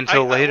ability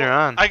until later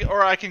on.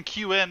 I can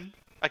queue in,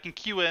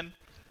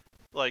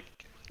 like,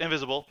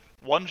 invisible,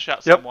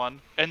 one-shot Yep. someone,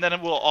 and then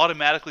it will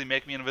automatically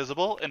make me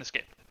invisible and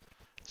escape.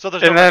 So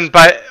there's And no then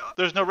risk.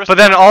 There's no risk. But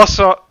then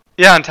also,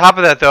 yeah, on top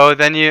of that though,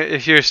 then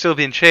if you're still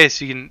being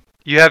chased, you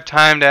have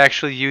time to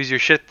actually use your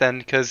shit then,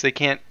 because they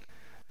can't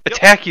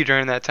attack you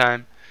during that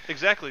time.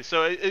 Exactly.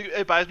 So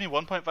it buys me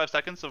 1.5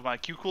 seconds of my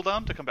Q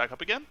cooldown to come back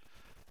up again.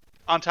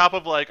 On top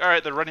of like,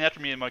 alright, they're running after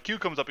me and my Q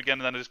comes up again,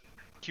 and then I just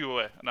Q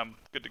away, and I'm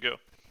good to go.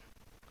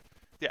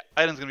 Yeah,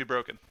 item's gonna be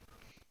broken.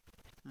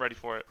 I'm ready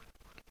for it.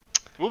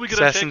 We'll be good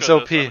Assassin's at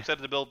Shaco, OP. so I'm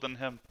excited to build than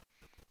him.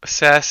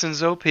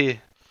 Assassin's OP.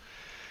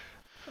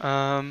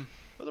 But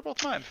they're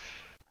both mine.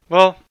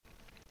 Well,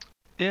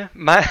 yeah,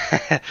 my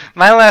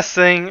my last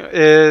thing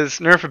is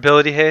nerf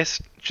ability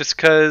haste, just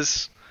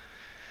because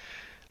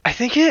I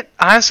think it,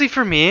 honestly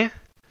for me,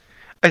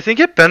 I think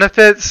it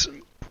benefits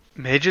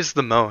mages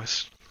the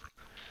most.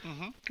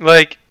 Mm-hmm.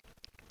 Like,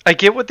 I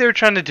get what they were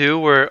trying to do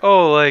where,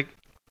 like,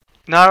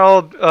 not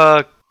all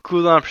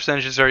cooldown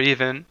percentages are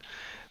even,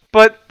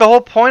 but the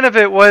whole point of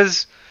it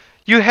was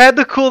you had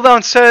the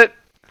cooldown set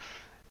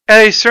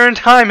at a certain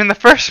time in the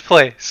first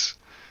place.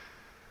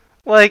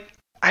 Like,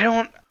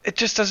 it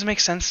just doesn't make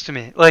sense to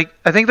me. Like,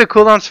 I think the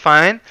cooldown's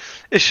fine.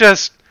 It's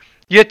just,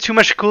 you had too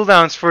much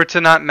cooldowns for it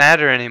to not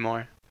matter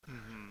anymore.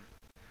 Mm-hmm.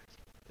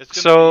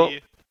 It's going to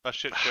be a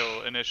shit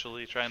show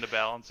initially, trying to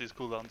balance these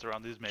cooldowns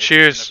around these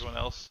majors and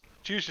everyone else.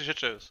 Cheers to shit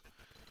shows.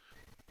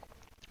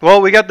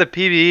 Well, we got the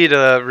PvE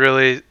to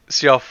really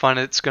see how fun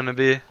it's going to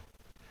be.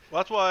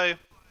 Well, that's why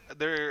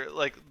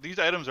these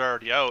items are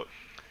already out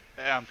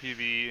on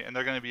PvE, and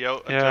they're going to be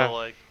out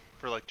until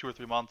for 2 or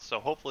 3 months. So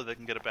hopefully they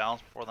can get a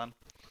balance before then.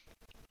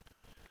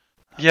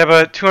 Yeah,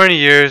 but 200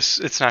 years,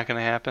 it's not going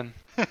to happen.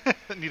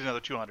 Need another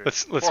 200.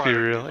 Let's be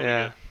real.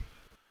 Yeah.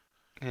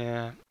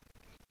 Yeah.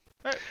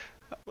 All right.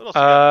 What else?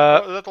 You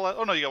got? Was that the last?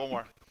 Oh no, you got one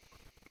more.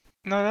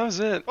 No, that was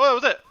it. Oh,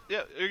 that was it.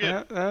 Yeah, you're good.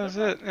 Yeah, that was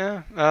it.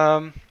 Yeah.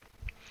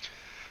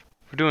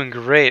 We're doing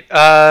great.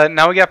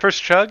 Now we got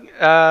first chug.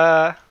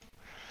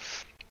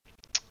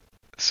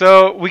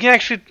 So we can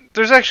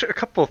there's actually a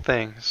couple of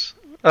things.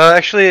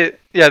 There's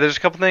a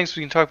couple things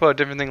we can talk about a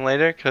different thing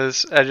later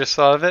because I just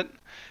thought of it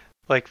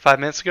like 5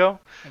 minutes ago.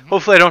 Mm-hmm.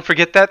 Hopefully I don't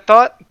forget that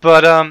thought.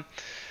 But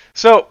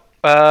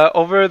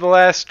over the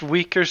last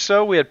week or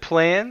so we had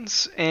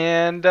plans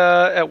and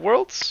at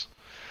Worlds.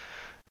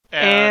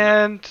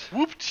 And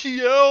whoop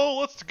TL,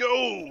 let's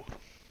go!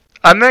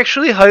 I'm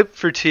actually hyped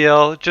for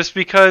TL just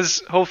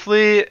because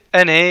hopefully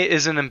NA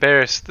isn't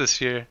embarrassed this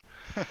year.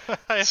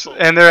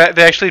 And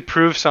they actually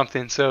proved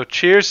something. So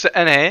cheers to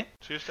NA.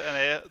 Cheers to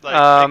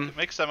NA.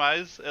 Make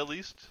semis at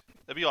least.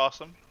 That'd be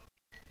awesome.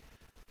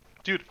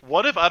 Dude,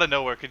 what if out of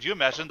nowhere? Could you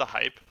imagine the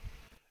hype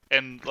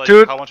and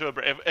how much it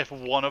would if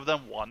one of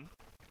them won?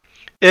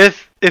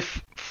 If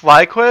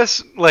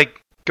FlyQuest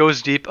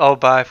goes deep, I'll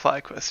buy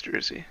FlyQuest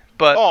jersey.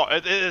 But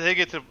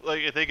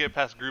if they get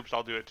past groups,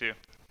 I'll do it too.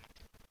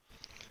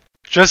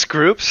 Just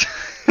groups?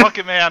 Fuck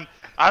it, man.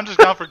 I'm just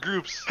down for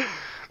groups.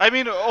 I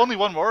mean, only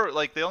one more.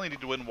 They only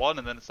need to win one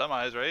and then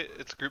semis, right?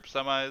 It's group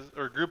semis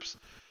or groups,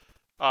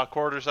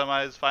 quarter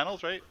semis,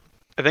 finals, right?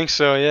 I think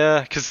so,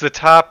 yeah. Because the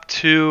top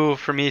 2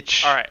 from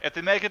each. All right. If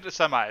they make it to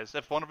semis,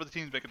 if one of the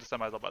teams make it to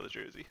semis, I'll buy the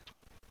jersey.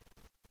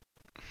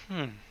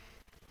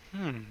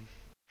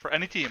 For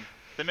any team,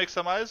 if they make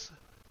semis,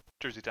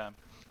 jersey time.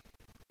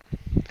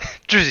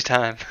 Jersey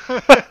time.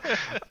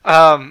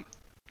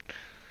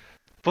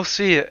 We'll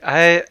see.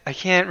 I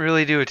can't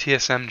really do a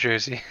TSM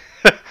jersey.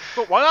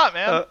 But why not,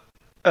 man?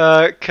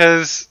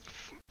 Because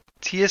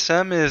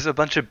TSM is a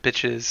bunch of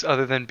bitches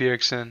other than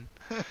Bjergsen.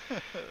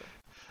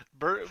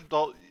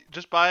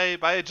 Just buy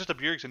just a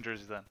Bjergsen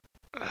jersey then.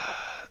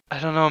 I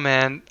don't know,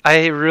 man.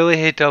 I really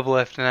hate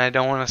Doublelift and I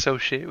don't want to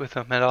associate with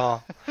him at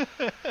all.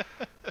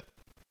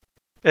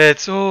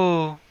 It's,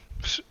 I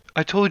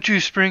told you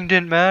spring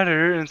didn't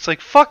matter. And it's like,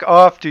 fuck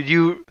off, dude.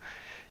 You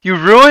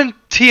ruined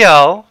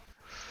TL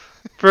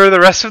for the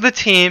rest of the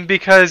team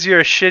because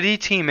you're a shitty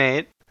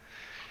teammate.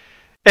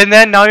 And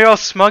then now you're all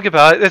smug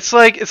about it. It's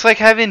like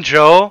having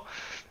Joe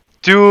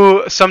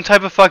do some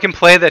type of fucking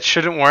play that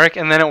shouldn't work,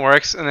 and then it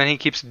works, and then he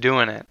keeps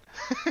doing it.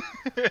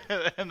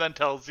 And then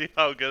tells you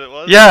how good it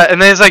was? Yeah,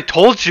 and then he's like,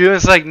 told you.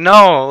 It's like,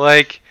 no,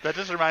 That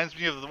just reminds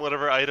me of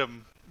whatever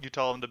item you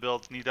tell him to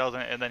build, and he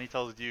doesn't, and then he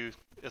tells you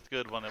it's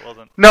good when it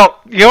wasn't. No,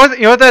 you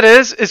know what that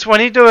is? It's when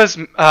he does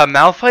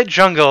Malphite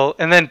jungle,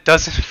 and then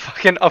doesn't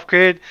fucking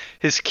upgrade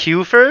his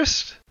Q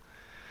first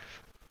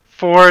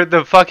for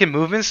the fucking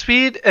movement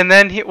speed, and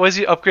then he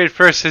upgrade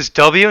first his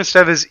W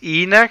instead of his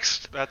E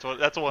next? That's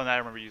the one I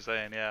remember you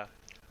saying, yeah.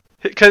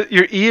 Because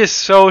your E is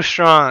so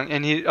strong,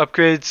 and he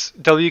upgrades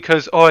W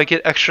because, I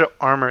get extra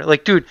armor.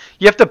 Dude,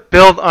 you have to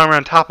build armor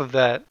on top of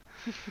that.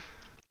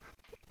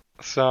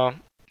 So,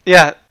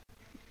 yeah.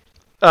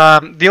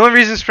 The only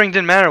reason spring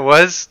didn't matter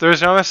was there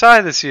was no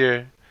MSI this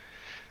year.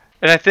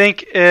 And I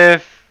think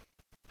if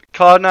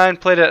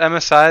Cloud9 played at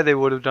MSI, they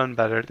would have done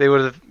better. They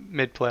would have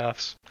made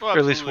playoffs. Well, or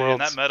at least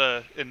Worlds. In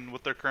that meta,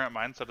 with their current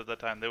mindset at that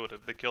time,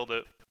 they killed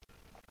it.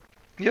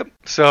 Yep.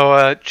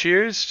 So,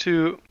 cheers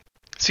to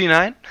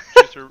C9.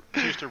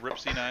 cheers to Rip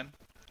C9.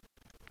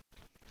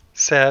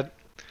 Sad.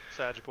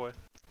 Sad boy.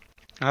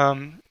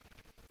 I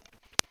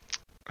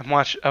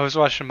was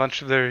watching a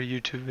bunch of their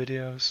YouTube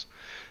videos.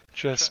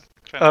 Just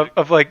their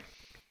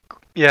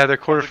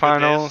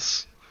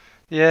quarterfinals.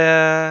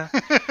 Yeah.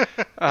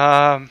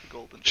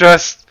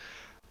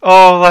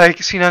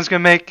 C9's gonna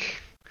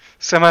make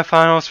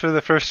semifinals for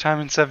the first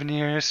time in 7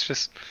 years.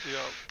 Just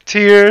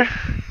tear.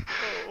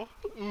 Oh,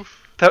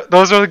 oof.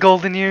 Those are the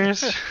golden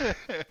years.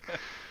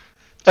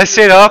 I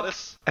stayed up.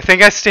 I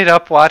think I stayed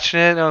up watching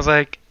it, and I was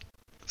like,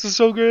 "This is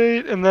so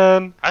great." And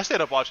then I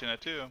stayed up watching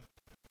it too.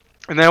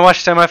 And then I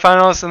watched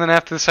semifinals, and then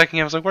after the second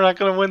game, I was like, "We're not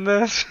gonna win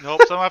this."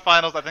 Nope,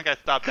 semifinals. I think I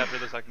stopped after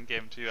the second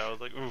game too. I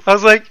was like, "Oof." I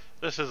was like,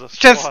 "This is a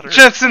slaughter."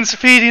 Jensen's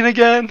feeding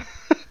again.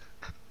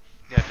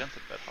 Yeah,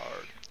 Jensen bet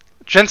hard.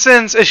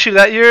 Jensen's issue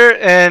that year,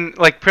 and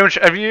pretty much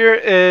every year,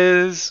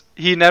 is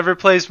he never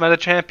plays meta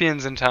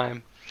champions in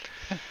time.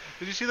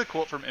 Did you see the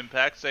quote from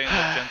Impact saying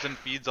that Jensen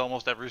feeds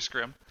almost every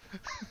scrim?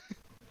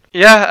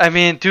 Yeah, I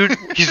mean, dude,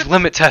 he's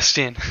limit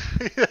testing.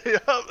 Yeah,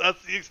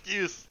 that's the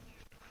excuse.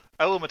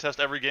 I limit test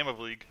every game of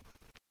League.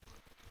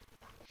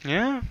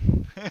 Yeah.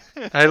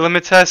 I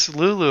limit test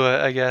Lulu,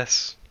 I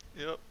guess.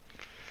 Yep.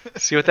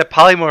 See what that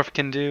polymorph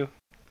can do.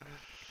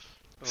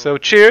 So,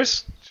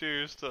 cheers.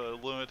 Cheers to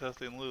limit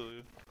testing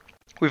Lulu.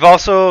 We've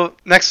also,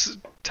 next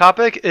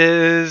topic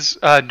is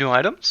new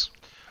items.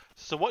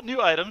 So what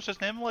new items,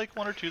 just name like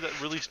one or two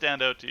that really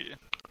stand out to you.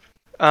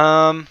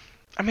 I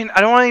mean,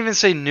 I don't want to even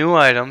say new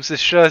items.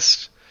 It's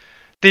just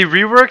they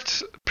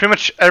reworked pretty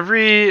much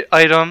every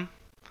item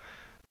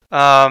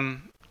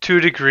to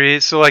a degree.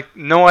 So like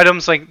no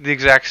items like the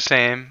exact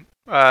same.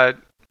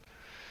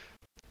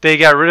 They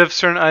got rid of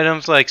certain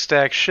items like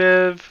Stack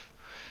Shiv,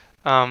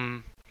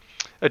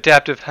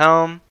 Adaptive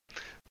Helm.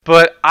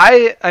 But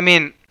I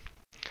mean,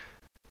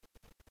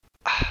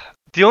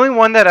 the only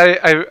one that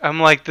I'm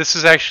like, this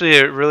is actually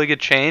a really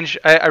good change.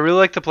 I really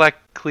like the Black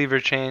Cleaver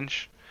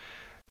change.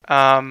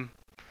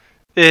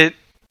 It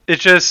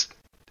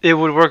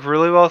would work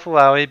really well with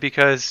Illaoi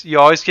because you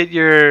always get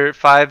your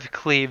 5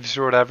 cleaves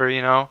or whatever,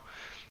 you know.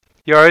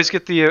 You always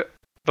get the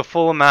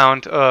full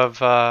amount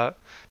of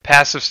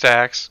passive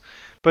stacks.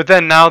 But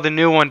then now the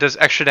new one does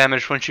extra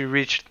damage once you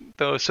reach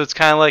those. So it's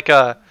kind of like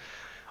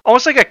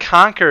almost like a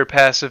Conquer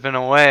passive in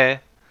a way,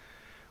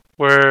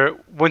 where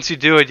once you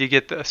do it, you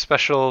get the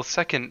special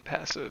second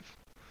passive.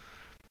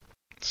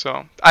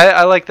 So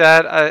I like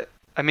that.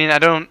 I mean, I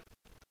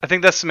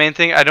think that's the main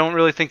thing. I don't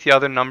really think the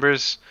other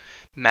numbers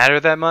matter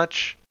that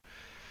much,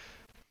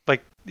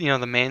 like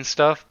the main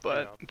stuff,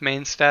 but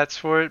main stats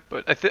for it.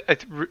 But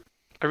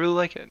I really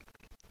like it.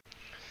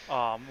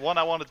 One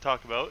I wanted to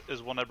talk about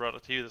is one I brought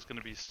up to you that's going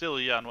to be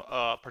silly on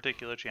a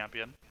particular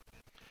champion.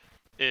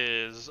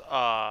 It's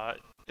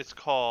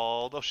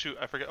called, oh shoot,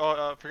 I forget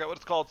what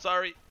it's called.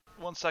 Sorry,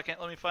 1 second,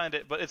 let me find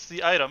it. But it's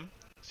the item.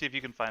 See if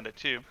you can find it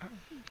too.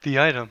 The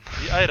item.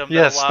 The item.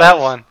 Yes, that that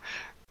one.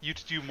 You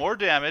to do more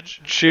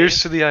damage.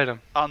 Cheers to the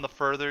item. On the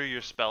further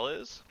your spell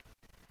is,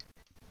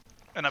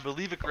 and I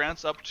believe it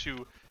grants up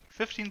to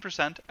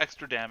 15%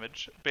 extra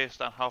damage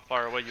based on how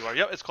far away you are.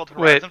 Yep, it's called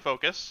Horizon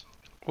Focus.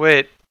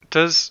 Wait,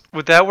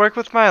 would that work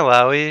with my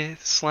Illaoi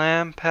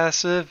slam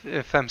passive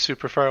if I'm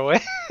super far away?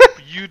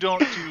 You don't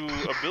do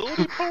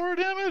ability power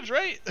damage,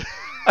 right?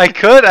 I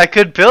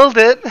could build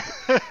it.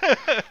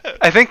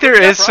 I think there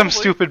is some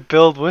stupid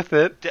build with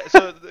it.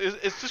 So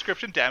its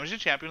description: damage a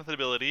champion with an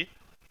ability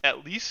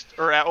at least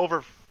or at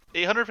over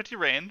 850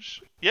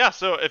 range. Yeah,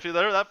 so if you're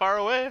that far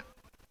away,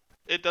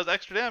 it does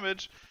extra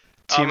damage.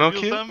 Teemo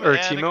Q or and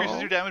Teemo increases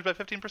your damage by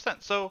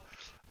 15%. So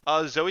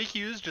Zoe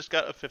Q's just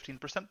got a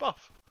 15%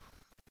 buff.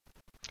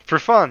 For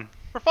fun.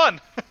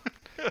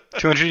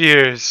 200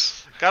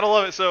 years. Gotta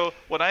love it. So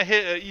when I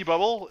hit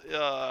E-Bubble,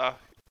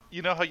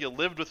 you know how you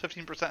lived with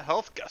 15%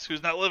 health? Guess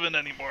who's not living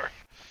anymore?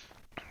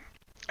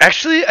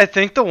 Actually, I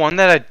think the one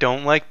that I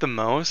don't like the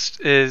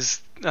most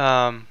is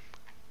where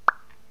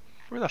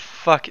the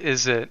fuck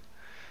is it?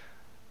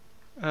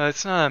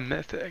 It's not a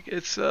mythic.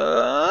 It's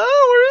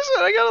where is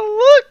it? I gotta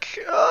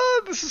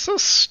look. This is so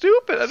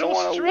stupid. I don't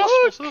want to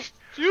look. So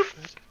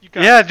stupid.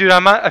 Yeah, dude.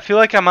 I feel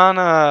like I'm on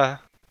a.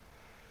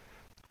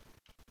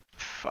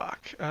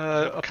 Fuck.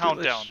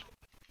 Countdown.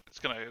 It's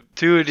gonna.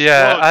 Dude,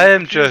 yeah. I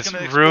am just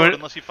ruining.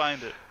 Unless you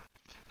find it.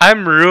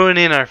 I'm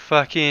ruining our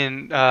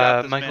fucking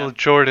Michael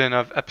Jordan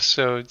of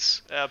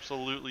episodes.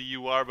 Absolutely,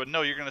 you are. But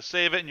no, you're gonna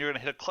save it, and you're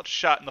gonna hit a clutch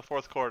shot in the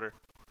 4th quarter.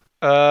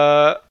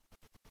 I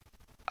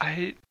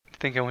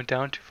think I went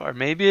down too far.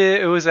 Maybe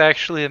it was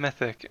actually a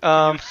mythic.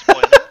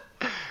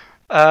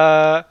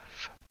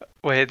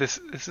 Wait, is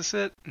this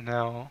it?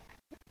 No.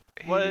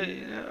 What?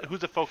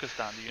 Who's it focused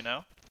on? Do you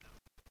know?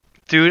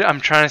 Dude,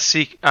 I'm trying to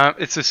seek.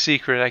 It's a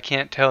secret. I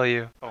can't tell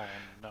you. Oh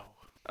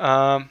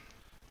no.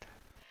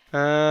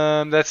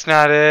 That's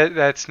not it.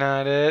 That's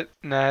not it.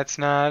 That's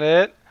not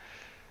it.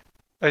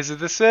 Is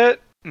this it?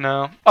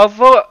 No.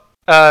 Although,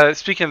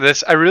 speaking of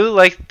this, I really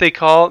like that they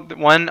call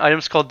one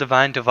item's called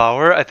Divine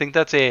Devourer. I think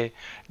that's a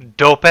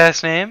dope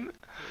ass name.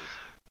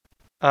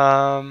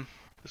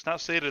 It's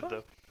not stated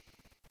though.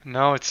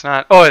 No, it's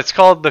not. Oh, it's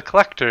called the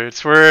Collector.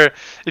 It's where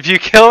if you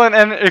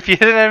if you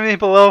hit an enemy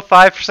below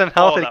 5%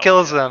 health, it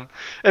kills them,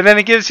 and then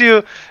it gives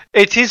you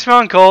 18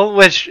 small gold,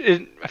 which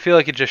I feel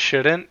like it just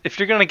shouldn't. If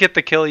you're gonna get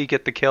the kill, you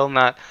get the kill.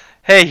 Not,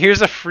 hey,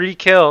 here's a free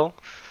kill,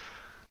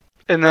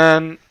 and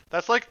then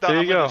that's like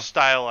the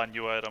style on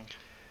you item.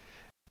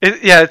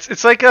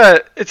 It's like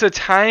a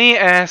tiny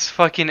ass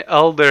fucking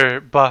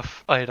Elder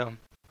buff item.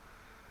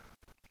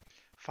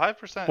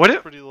 5%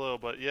 is pretty low,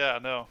 but yeah,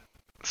 no.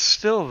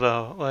 Still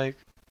though, like.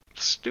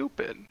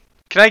 Stupid.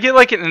 Can I get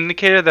like an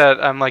indicator that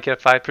I'm like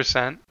at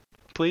 5%,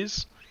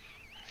 please?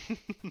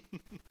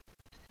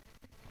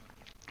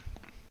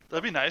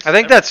 That'd be nice. I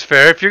think that's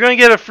fair. If you're gonna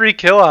get a free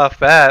kill off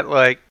that,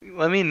 like,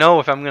 let me know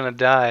if I'm gonna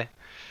die.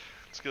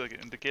 Let's get like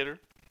an indicator.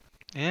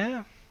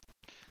 Yeah.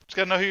 Just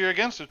gotta know who you're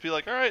against. Just be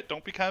like, all right,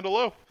 don't be kind of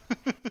low.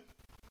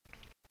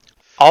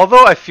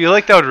 Although I feel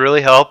like that would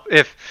really help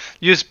if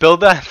you just build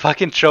that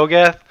fucking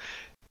Cho'Gath.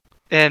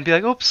 And be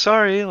like, oops,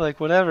 sorry, like,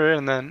 whatever,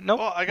 and then, nope,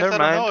 well, I guess I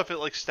don't know if it,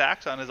 like,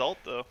 stacks on his ult,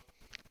 though.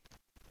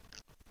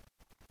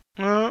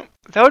 That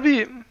would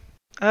be...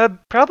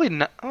 Probably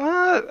not.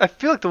 I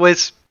feel like the way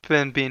it's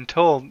been being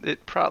told,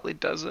 it probably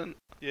doesn't.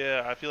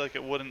 Yeah, I feel like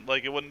it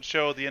wouldn't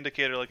show the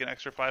indicator like an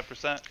extra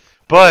 5%.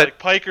 But like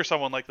Pike or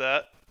someone like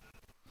that.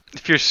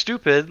 if you're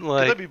stupid, 'Cause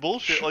like that'd be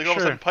bullshit. Like all of a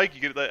sure. sudden Pike,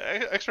 you get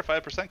that extra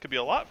 5% could be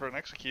a lot for an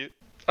execute.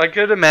 I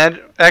could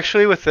imagine.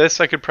 Actually, with this,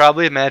 I could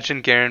probably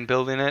imagine Garen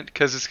building it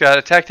because it's got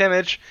attack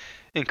damage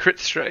and crit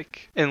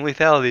strike and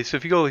lethality. So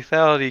if you go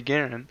lethality,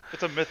 Garen.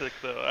 It's a mythic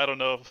though. I don't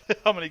know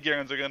how many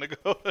Garens are gonna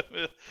go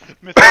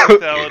mythic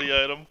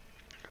lethality item.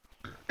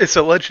 It's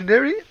a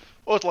legendary.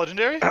 Oh, it's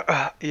legendary.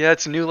 Yeah,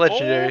 it's a new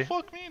legendary. Oh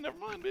fuck me, never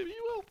mind. Maybe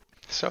you will.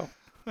 So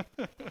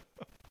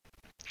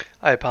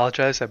I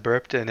apologize. I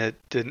burped and it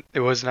didn't. It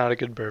was not a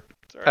good burp.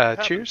 It's all right. It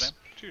happens, Cheers. man.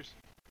 Cheers.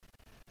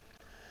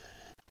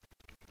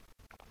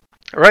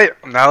 All right,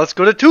 now let's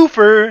go to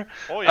twofer.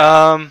 Oh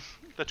yeah.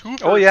 The two.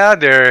 Oh yeah,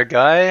 there,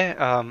 guy.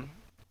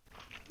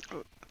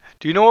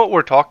 Do you know what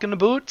we're talking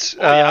about?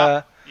 Oh,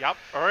 yeah. Yep.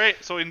 All right.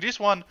 So in this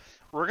one,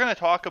 we're gonna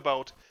talk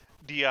about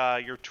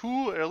the your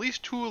two, or at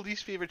least two,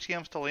 least favorite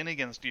champs to lane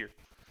against here.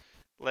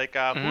 Like,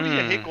 who do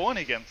you hate going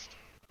against?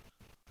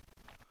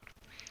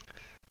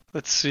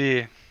 Let's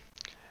see.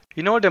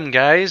 You know them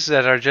guys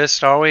that are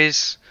just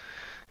always,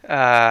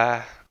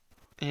 they're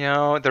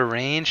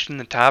ranged in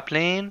the top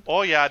lane?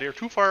 Oh yeah, they're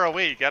too far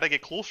away. You gotta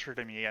get closer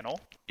to me, you know.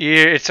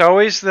 Yeah, it's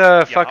always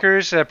the Yeah.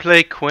 fuckers that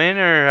play Quinn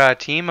or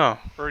Teemo.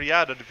 Or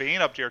yeah, the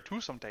Vayne up there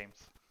too sometimes.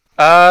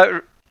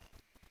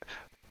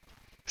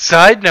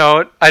 Side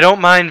note, I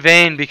don't mind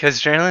Vayne because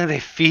generally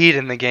they feed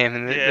in the game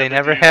and Yeah, they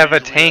never do have a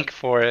usually, tank yeah.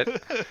 for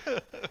it.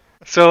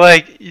 So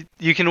like,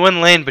 you can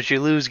win lane but you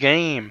lose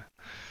game.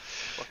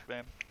 Fuck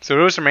man. So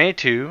those are my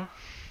two.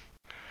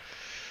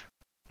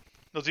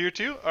 Those are your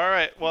two?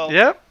 Alright, well,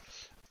 Yep,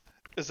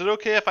 is it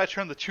okay if I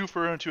turn the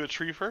twofer into a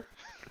treefer?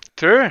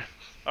 sure.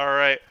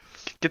 Alright,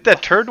 Get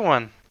that turd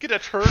one. get a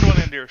third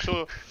one in there.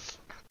 So,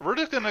 we're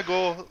just gonna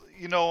go,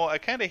 I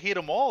kinda hate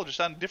them all, just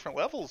on different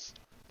levels.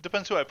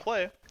 Depends who I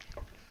play.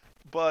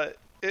 But,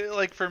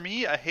 for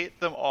me, I hate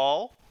them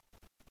all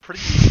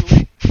pretty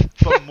equally,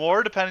 but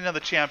more depending on the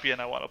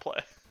champion I want to play.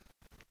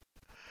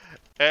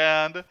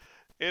 And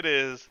it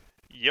is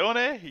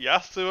Yone,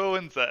 Yasuo,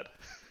 and Zed.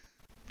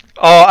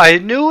 Oh, I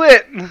knew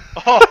it.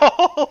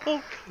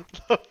 Oh,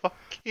 the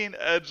fucking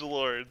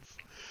edgelords.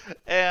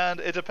 And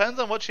it depends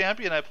on what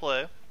champion I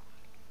play,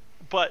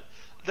 but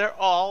they're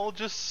all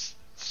just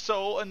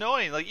so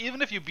annoying. Like,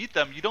 even if you beat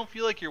them, you don't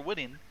feel like you're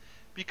winning,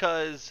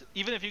 because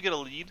even if you get a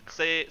lead,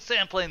 say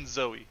I'm playing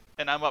Zoe,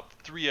 and I'm up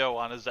 3-0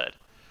 on a Zed.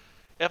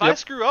 If I Yep.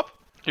 screw up,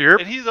 Yep.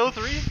 and he's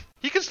 0-3,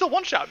 he can still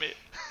one-shot me.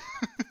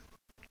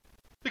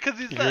 Because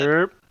he's Zed.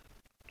 Yep.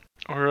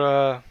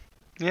 Or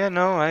yeah,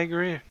 no, I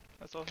agree.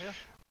 That's all, yeah.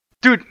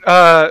 Dude,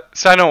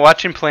 side note,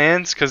 watching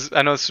plans, because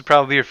I know this is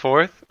probably your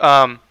fourth.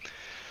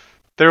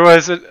 There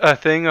was a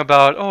thing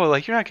about,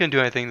 you're not gonna do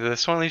anything to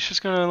this one. He's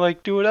just gonna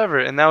do whatever,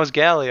 and that was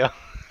Galio.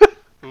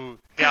 Ooh,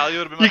 Galio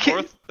would have been my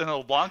fourth, and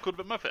LeBlanc would have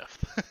been my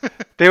fifth.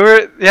 They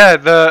were,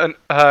 the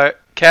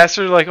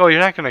caster you're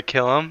not gonna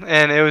kill him,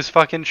 and it was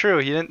fucking true.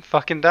 He didn't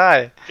fucking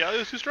die.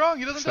 Galio's too strong.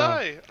 He doesn't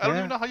die. I don't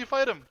even know how you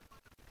fight him.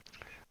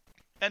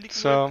 And he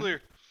can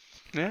clear.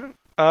 Yeah.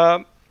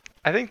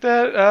 I think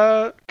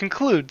that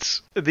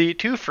concludes the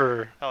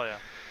twofer. Hell yeah.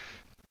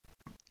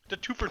 The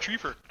twofer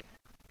treefer.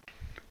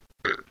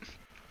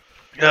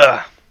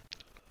 Ugh.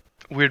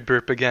 Weird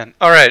burp again.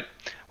 All right,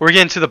 we're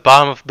getting to the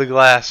bottom of the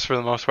glass for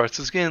the most part,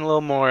 so it's getting a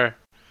little more.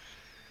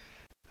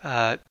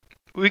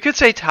 We could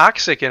say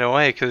toxic in a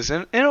way, because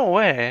in a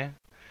way,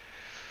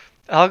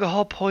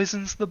 alcohol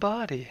poisons the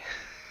body.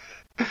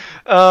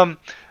 All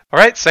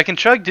right, second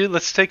chug, dude.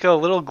 Let's take a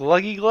little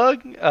gluggy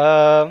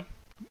glug.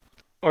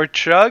 Or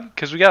chug,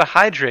 because we gotta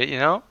hydrate,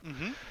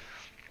 Mm-hmm.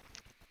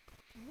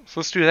 So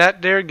let's do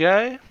that there,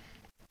 guy.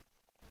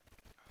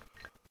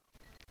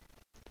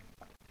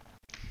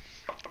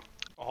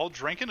 All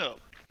drinking up.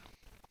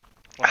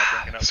 Well, not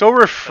drinking up. So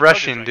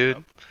refreshing, That's dude.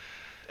 drinking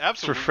up.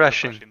 Absolutely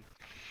refreshing.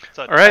 It's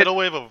a All right. tidal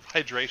wave of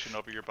hydration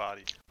over your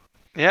body.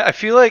 Yeah, I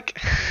feel like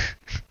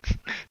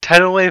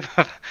tidal wave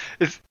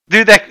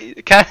dude,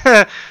 that kind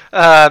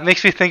of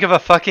makes me think of a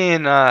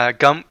fucking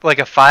gum, like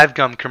a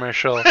 5-gum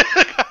commercial,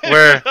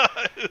 where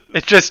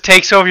it just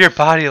takes over your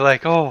body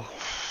like, oh,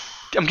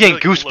 I'm getting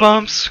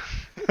goosebumps.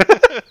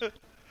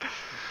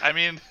 I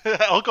mean,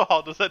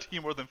 alcohol does that to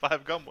you more than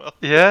 5-gum will.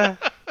 Yeah.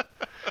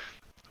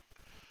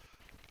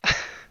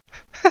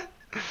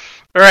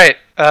 All right,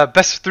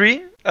 best of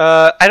 3.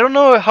 I don't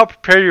know how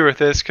prepared you were with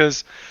this,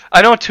 because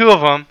I know 2 of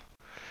them.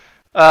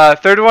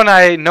 Third one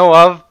I know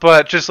of,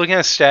 but just looking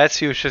at stats,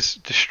 he was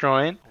just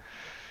destroying.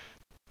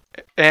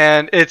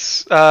 And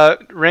it's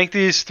rank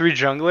these 3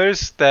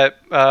 junglers that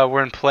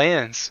were in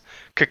play-ins: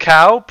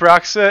 Kakao,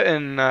 Broxa,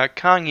 and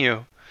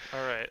Kangyu.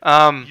 All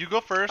right. You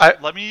go first.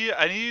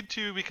 I need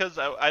to, because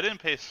I didn't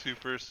pay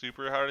super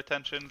hard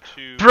attention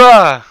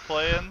to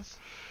play-ins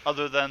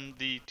other than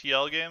the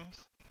TL games.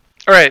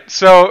 All right,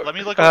 so let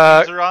me look at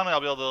what these are on, and I'll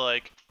be able to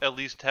at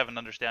least have an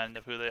understanding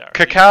of who they are.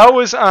 Kakao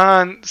was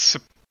on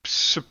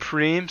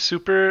Supreme,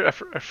 Super, I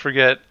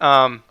forget.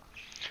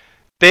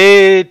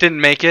 They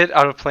didn't make it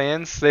out of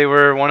plans. They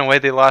were one away.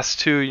 They lost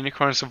to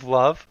Unicorns of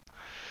Love.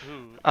 Ooh,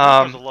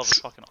 Unicorns of Love is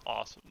fucking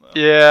awesome though.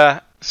 Yeah.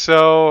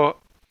 So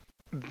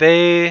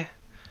they.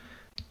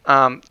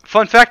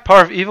 Fun fact: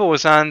 Power of Evil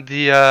was on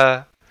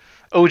the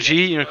OG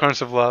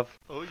Unicorns of Love.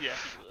 Oh yeah,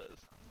 he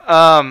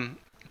was.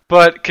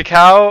 But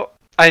Kakao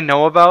I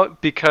know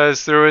about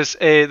because there was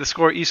the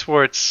Score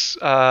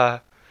Esports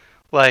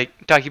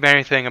like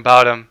documentary thing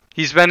about him.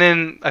 He's been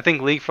in I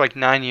think League for like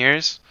 9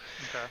 years.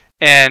 Okay.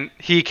 And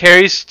he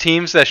carries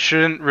teams that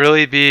shouldn't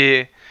really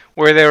be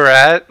where they were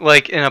at,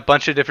 like in a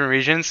bunch of different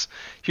regions.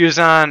 He was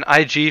on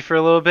IG for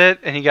a little bit,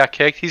 and he got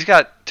kicked. He's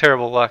got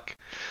terrible luck.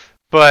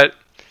 But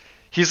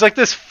he's like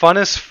this fun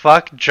as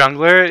fuck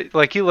jungler.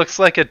 Like, he looks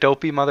like a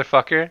dopey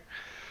motherfucker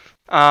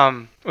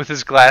with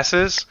his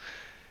glasses.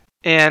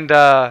 And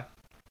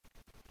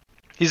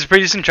he's a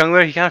pretty decent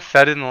jungler. He kind of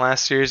fed it in the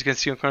last series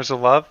against Unicorns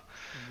of Love.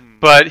 Mm-hmm.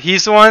 But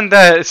he's the one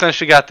that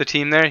essentially got the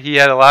team there. He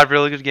had a lot of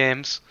really good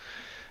games.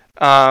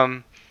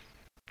 And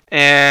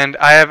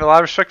I have a lot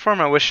of respect for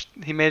him. I wish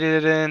he made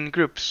it in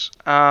groups.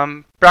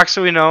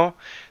 Broxah we know.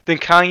 Then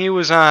Kangyu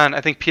was on,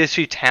 I think,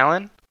 PSG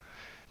Talon,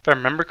 if I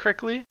remember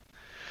correctly.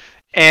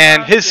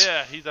 And he's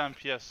on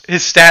PS.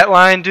 His stat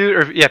line, dude,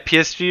 or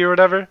PSG or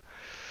whatever.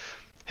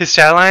 His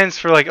stat lines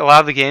for like a lot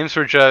of the games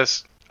were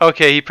just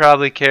okay. He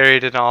probably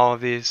carried in all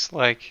of these,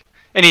 like,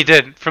 and he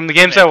did. From the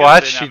games I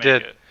watched, he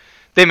did.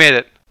 They made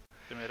it.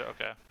 They made it.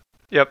 Okay.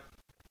 Yep.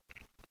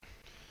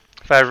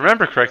 If I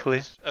remember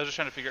correctly. I was just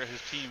trying to figure out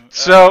his team.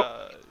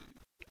 So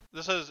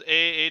this is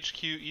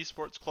AHQ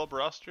Esports Club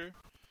roster.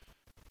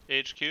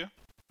 AHQ.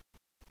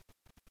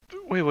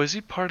 Wait, was he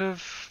part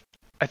of?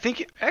 I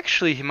think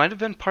actually he might have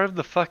been part of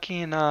the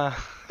fucking subs.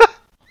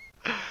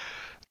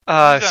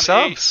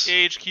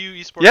 AHQ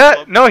Esports Yeah,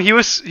 Club. no, he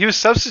was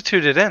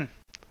substituted in.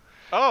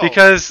 Oh.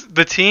 Because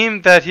the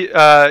team that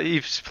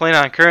he's playing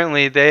on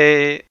currently,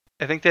 I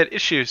think they had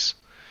issues.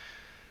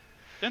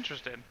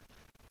 Interesting.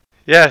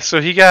 Yeah, so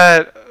he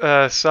got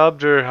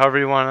subbed or however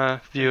you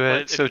want to view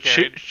it. So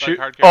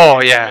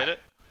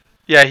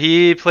yeah,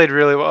 he played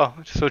really well.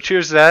 So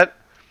cheers to that.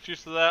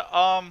 Cheers to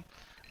that.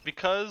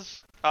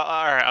 Because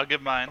all right, I'll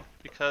give mine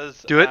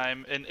because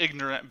I'm an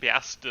ignorant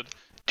bastard.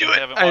 Do it.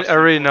 I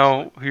already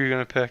know who you're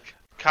gonna pick.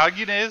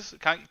 Kangie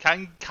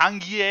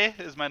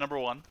is my number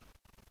one.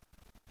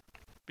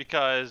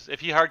 Because if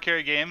he hard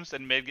carry games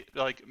and made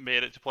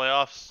it to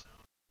playoffs,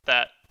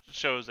 that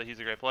shows that he's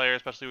a great player,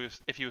 especially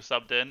if he was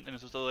subbed in and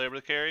was still able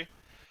to carry.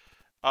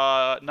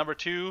 Number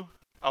two,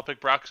 I'll pick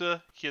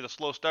Broxah. He had a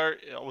slow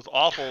start. It was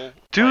awful.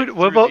 Dude,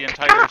 what about the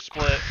entire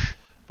split?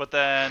 But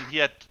then he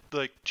had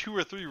like 2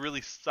 or 3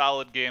 really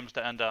solid games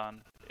to end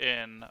on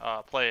in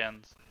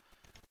play-ins,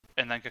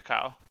 and then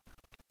Kakao.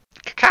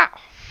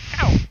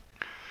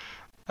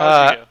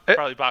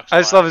 Probably box. I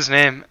just love his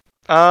name.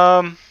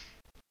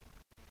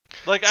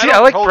 Like see,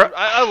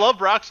 I love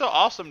Broxah,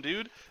 awesome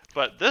dude.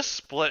 But this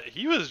split,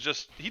 he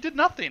did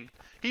nothing.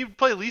 He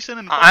played Lee Sin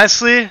and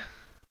honestly.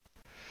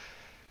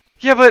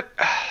 Yeah, but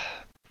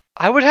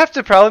I would have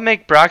to probably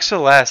make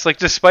Broxah last. Like,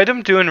 despite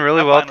him doing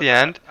really well at the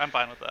end. I'm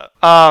fine with that.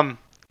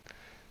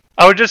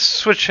 I would just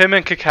switch him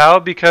and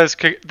Kakao because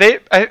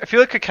I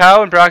feel like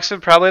Kakao and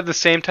Broxah probably have the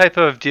same type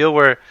of deal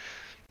where,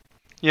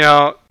 you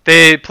know,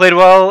 they played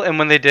well and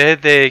when they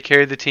did, they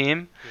carried the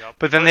team. Yep.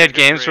 But then they had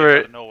games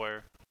where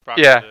nowhere.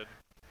 Yeah. Did.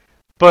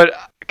 But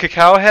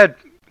Kakao had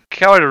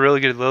a really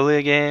good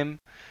Lilia game,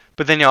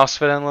 but then he also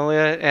fed on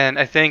Lilia, and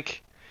I feel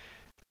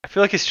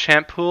like his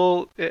champ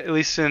pool, at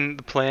least in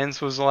the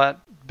plans, was a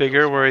lot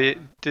bigger, where he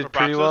did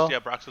pretty well. Yeah,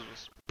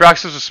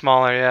 Broxah's was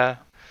smaller, yeah.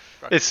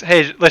 It's,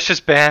 hey, let's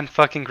just ban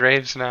fucking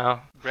Graves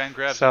now. Ban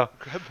Graves. So,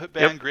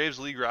 ban Graves,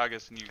 Lee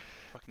Gragas, and you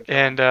fucking kill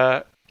him.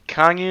 And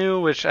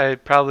Kangyu, which I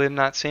probably am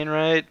not saying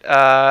right,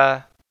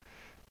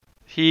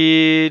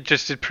 he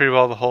just did pretty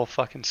well the whole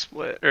fucking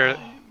split. Or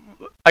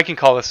I can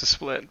call this a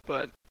split,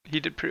 but he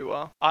did pretty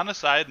well. On a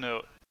side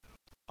note,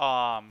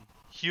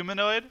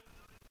 Humanoid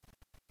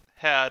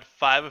had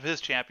 5 of his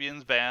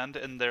champions banned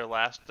in their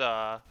last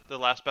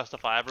best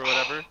of 5 or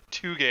whatever.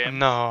 2 games.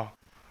 No.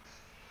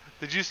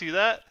 Did you see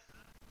that?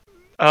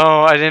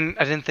 Oh, I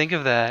didn't think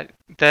of that.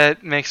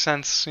 That makes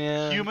sense.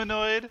 Yeah.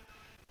 Humanoid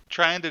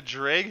trying to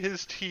drag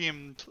his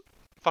team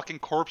fucking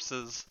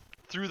corpses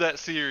through that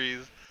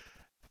series.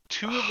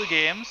 2 of the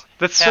games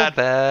That's had so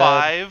bad.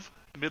 5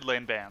 mid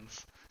lane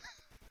bans.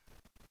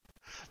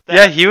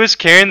 Yeah, he was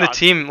carrying the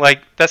team. Like,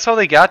 that's how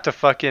they got to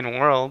fucking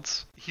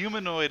Worlds.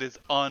 Humanoid is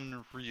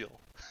unreal.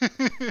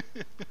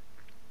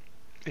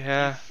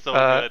 Yeah. He's so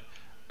good.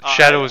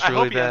 Shadow was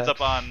really bad. I hope he ends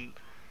up on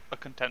a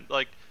content.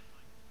 Like,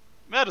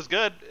 Mad is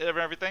good and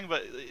everything,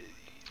 but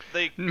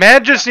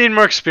Mad just need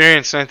more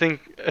experience, and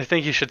I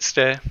think he should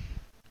stay.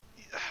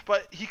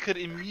 But he could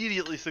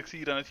immediately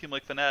succeed on a team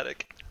like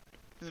Fnatic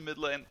in the mid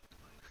lane.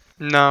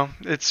 No,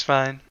 it's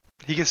fine.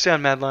 He can stay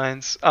on Mad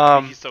Lions.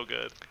 He's so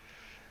good.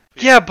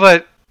 Yeah,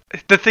 but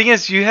the thing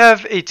is, you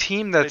have a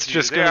team that's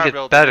just going to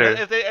get better.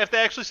 If they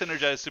actually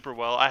synergize super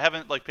well, I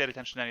haven't paid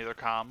attention to any of their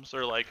comms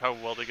or how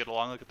well they get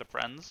along at the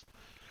friends.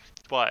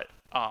 but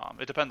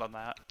it depends on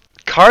that.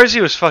 Cars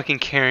he was fucking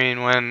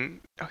carrying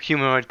when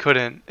Humanoid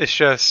couldn't. It's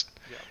just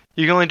Yeah.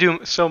 you can only do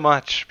so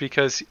much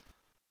because he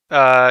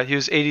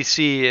was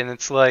ADC and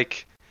it's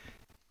like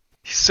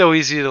he's so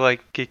easy to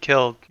like get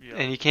killed Yeah.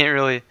 and you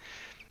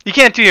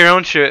can't do your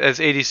own shit as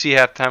ADC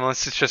half the time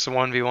unless it's just a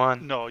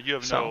 1v1. No, you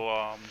have So-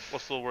 no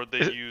what's the word they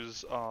Is it-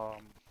 use? Oh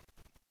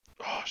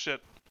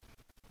shit.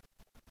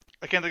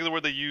 I can't think of the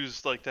word they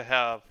use like to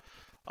have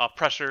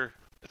pressure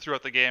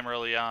throughout the game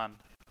early on.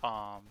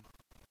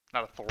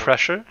 Not authority.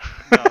 Pressure?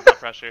 No, it's not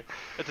pressure.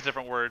 It's a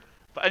different word.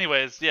 But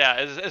anyways, yeah,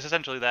 it's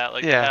essentially that.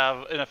 Like Yeah. to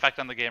have an effect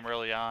on the game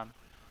early on.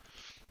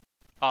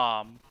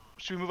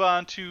 Should we move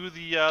on to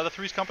the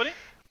Threes Company?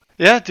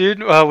 Yeah,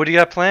 dude. What do you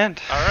got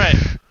planned? All right.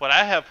 What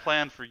I have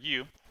planned for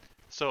you.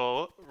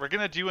 So we're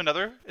gonna do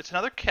another. It's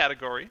another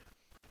category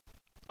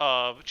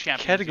of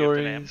champions.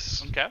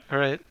 Categories. Okay. All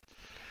right.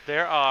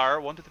 There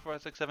are 1, 2, 3, 4,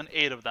 5, 6, 7,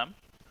 8 of them.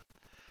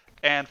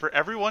 And for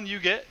every one you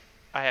get,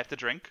 I have to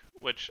drink,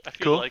 which I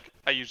feel Cool. like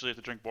I usually have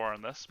to drink more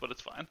on this, but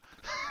it's fine.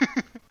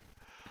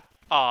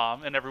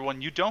 And every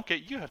one you don't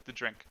get, you have to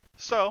drink.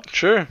 So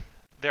Sure.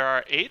 there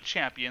are 8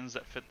 champions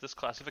that fit this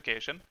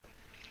classification.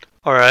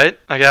 All right.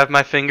 I got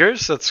my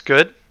fingers. That's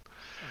good.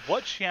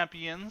 What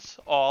champions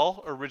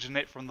all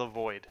originate from the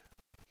void?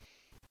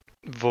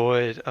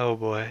 Void. Oh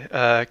boy.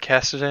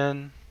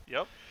 Kassadin.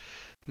 Yep.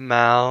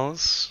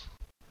 Mal's.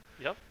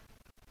 Yep.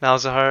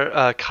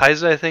 Malzahar.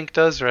 Kaiser, I think,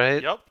 does,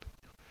 right? Yep.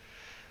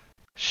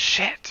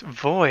 Shit.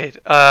 Void.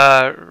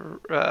 Rek'Sai?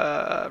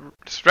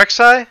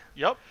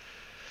 Yep.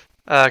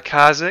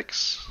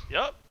 Kha'Zix.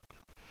 Yep.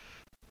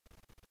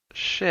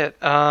 Shit.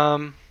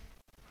 Down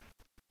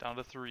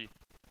to 3.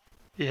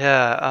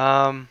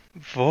 Yeah.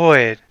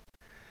 Void.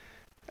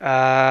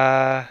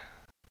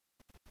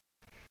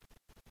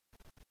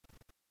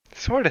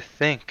 It's hard to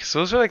think, 'cause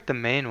those are like the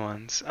main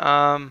ones.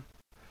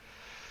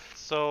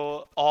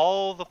 So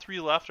all the 3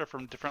 left are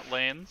from different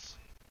lanes.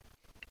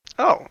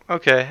 Oh,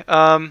 okay.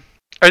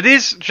 Are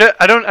these?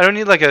 I don't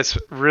need like a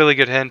really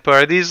good hint, but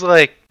are these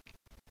like,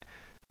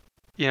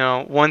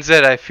 ones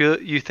that I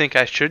feel you think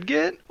I should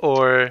get,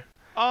 or?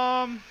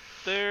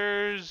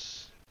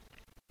 There's.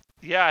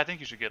 Yeah, I think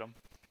you should get them.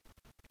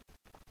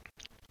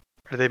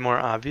 Are they more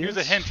obvious? Here's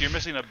a hint: you're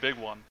missing a big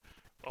one.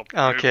 A big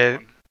Okay.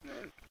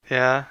 one.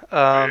 Yeah.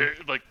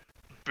 Like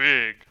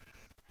big.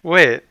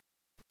 Wait.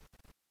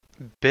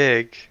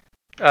 Big.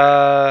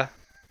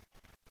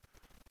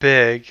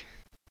 Big.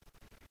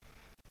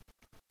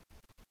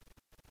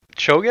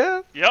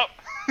 Cho'Gath? Yep.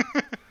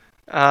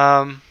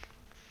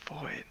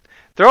 Void.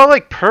 They're all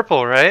like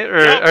purple, right?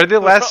 Or Yep, are the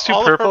those last two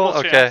all the purple? purple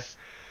Okay. champs.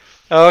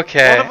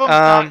 Okay. One of them's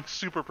not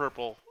super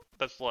purple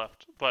that's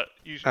left, but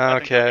you should. I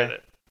think you'll Okay. get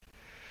it.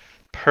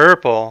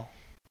 Purple.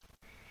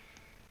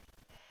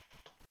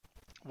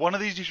 One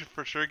of these you should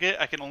for sure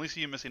get. I can only see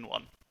you missing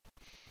one.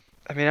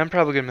 I mean, I'm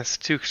probably gonna miss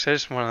two because I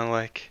just want to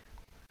like.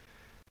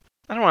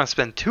 I don't want to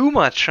spend too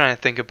much trying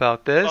to think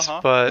about this,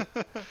 but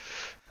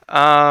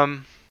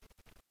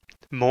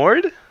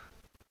Mord?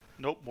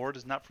 Nope, Mord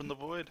is not from the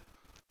void.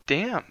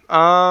 Damn.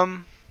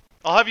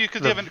 I'll have you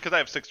because The- I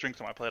have 6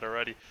 drinks on my plate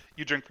already.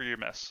 You drink for your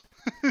miss.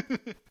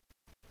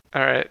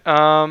 All right.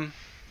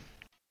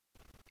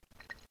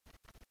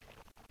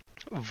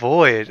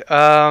 Void.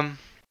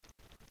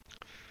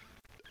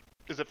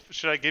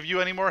 Should I give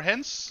you any more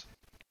hints?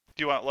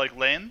 Do you want like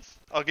lanes?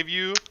 I'll give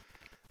you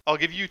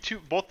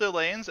both the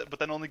lanes, but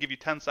then only give you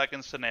 10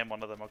 seconds to name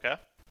one of them. Okay?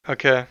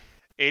 Okay.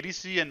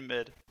 ADC and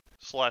mid /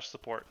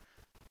 support.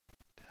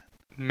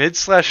 Mid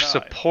 / 9,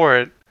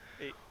 support.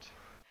 8.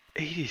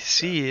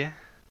 ADC.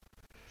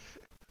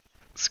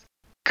 It's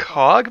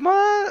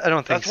Kog'Maw? I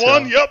don't think That's so.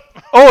 one. Yep.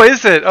 Oh,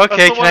 is it? That's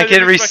Okay, the can one I get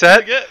didn't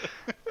expect you reset?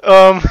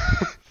 to get.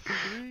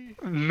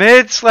 3,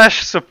 Mid /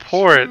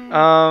 support.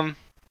 2,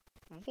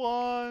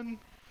 1.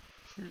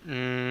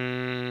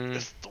 Mm,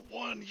 It's the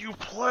one you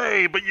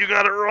play, but you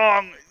got it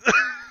wrong.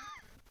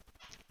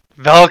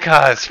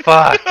 Vel'Koz,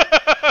 fuck.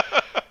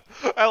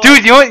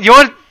 Dude, you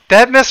want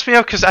that messed me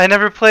up because I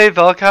never play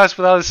Vel'Koz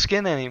without his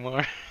skin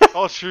anymore.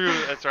 Oh, true.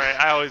 That's right.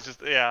 I always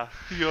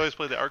You always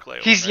play the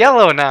Arclight. He's one, right?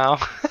 yellow now.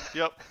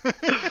 Yep.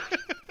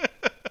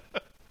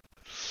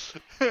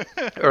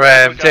 All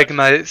right, I'm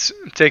Gotcha.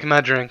 taking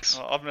my drinks.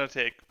 Well, I'm gonna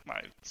take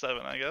my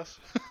 7, I guess.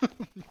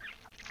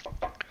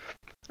 All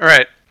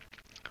right.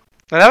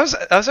 Now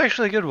that was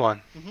actually a good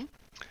one. Mhm.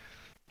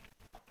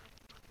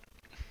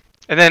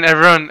 And then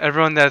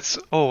everyone that's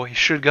he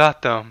should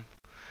got them.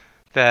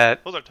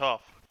 That Those are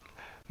tough.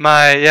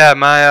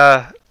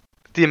 the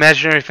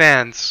imaginary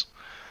fans.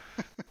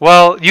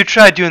 Well, you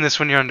try doing this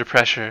when you're under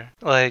pressure.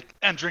 Like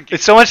And drinking.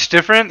 it's so much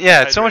different.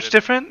 Yeah, it's so much Hydrated.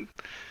 different.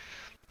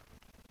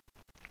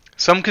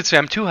 Some could say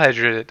I'm too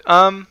hydrated.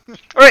 All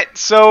right,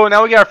 so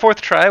now we got our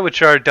fourth try,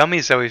 which are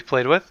dummies that we've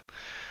played with.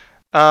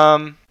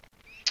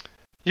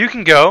 You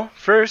can go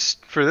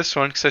first for this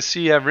one because I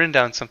see I've written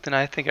down something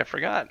I think I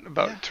forgot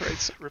about to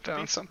write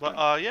down something.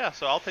 But, yeah,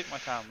 so I'll take my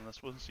time on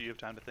this one so you have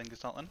time to think of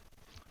something.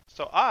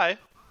 So I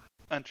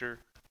enter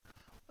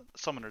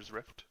Summoner's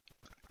Rift,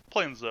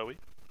 playing Zoe.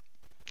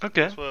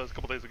 Okay. This was a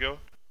couple days ago.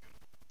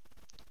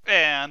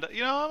 And,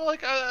 I'm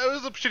like, it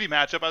was a shitty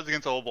matchup. I was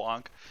against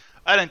LeBlanc.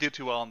 I didn't do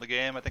too well in the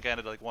game. I think I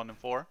ended like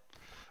 1-4.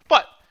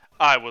 But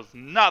I was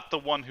not the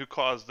one who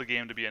caused the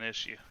game to be an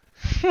issue.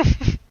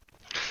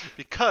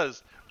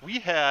 Because we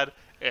had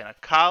an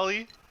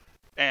Akali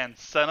and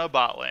Senna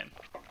bot lane.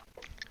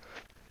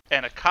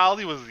 And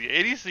Akali was the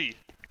ADC.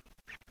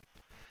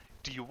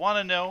 Do you want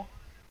to know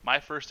my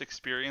first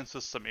experience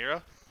with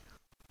Samira?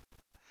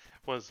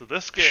 Was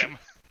this game.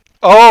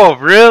 Oh,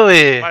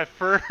 really? My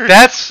first.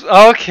 That's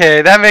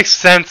okay. That makes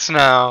sense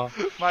now.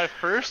 My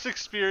first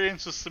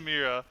experience with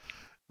Samira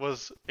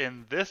was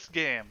in this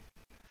game,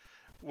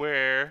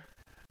 where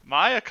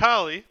my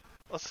Akali.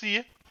 Let's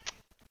see.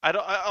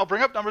 I'll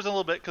bring up numbers in a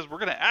little bit because we're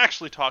gonna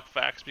actually talk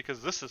facts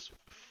because this is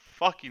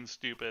fucking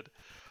stupid.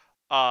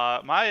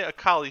 My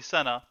Akali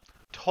Senna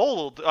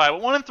totaled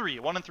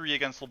 1-3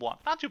 against LeBlanc.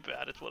 Not too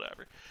bad. It's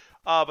whatever.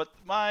 But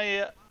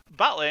my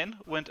bot lane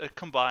went a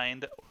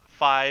combined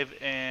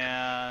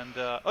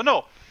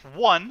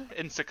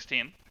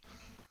 1-16.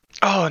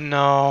 Oh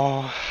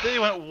no. They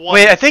went 1.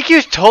 Wait, I think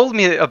you told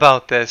me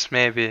about this,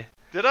 maybe.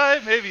 Did I?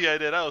 Maybe I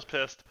did. I was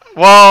pissed.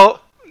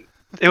 Well,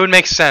 it would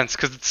make sense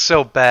because it's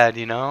so bad,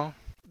 you know?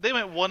 They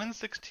went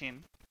 1-16.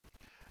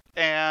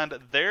 And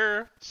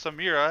their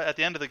Samira at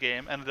the end of the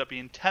game ended up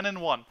being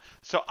 10-1.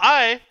 So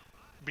I,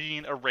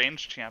 being a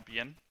ranged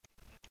champion,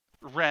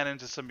 ran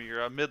into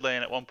Samira mid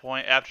lane at one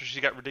point after she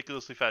got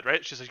ridiculously fed,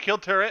 right? She's a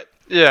killed turret.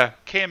 Yeah.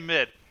 Came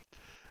mid.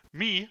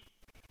 Me,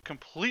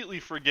 completely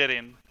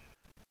forgetting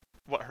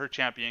what her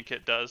champion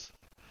kit does.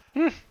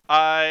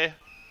 I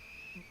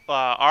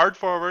R'd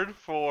forward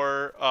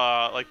for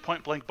like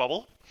point blank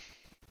bubble.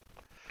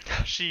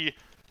 She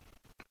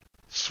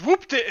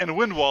swooped it and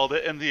wind walled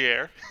it in the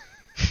air.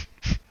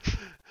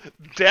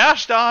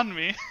 Dashed on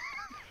me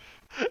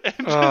and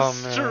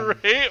just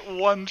straight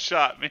one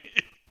shot me.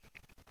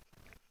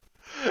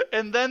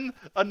 And then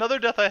another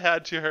death I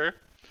had to her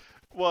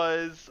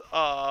was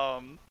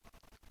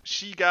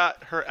she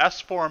got her S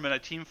form in a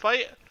team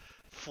fight,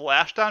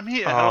 flashed on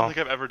me, and I don't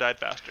think I've ever died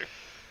faster.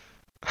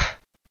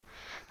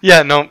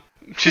 Yeah, no,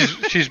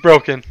 she's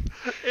broken.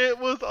 It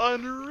was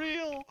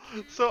unreal.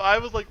 So I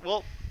was like,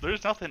 well,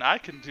 there's nothing I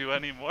can do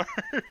anymore.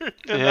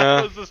 And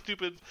that was the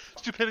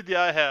stupidity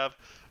I have.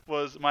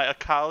 Was my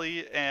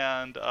Akali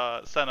and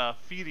Senna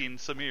feeding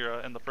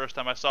Samira, and the first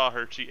time I saw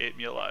her, she ate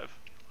me alive.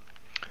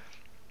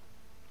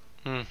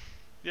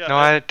 Yeah, no,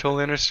 I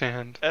totally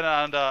understand. And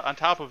on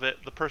top of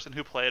it, the person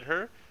who played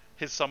her,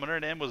 his summoner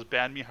name was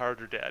Ban Me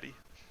Harder Daddy.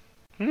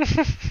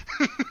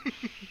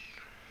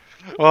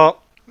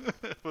 Well,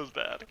 it was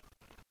bad.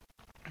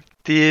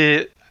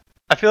 I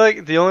feel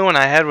like the only one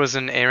I had was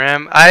an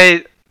ARAM.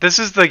 This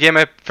is the game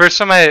first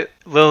time I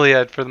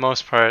Liliad for the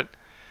most part,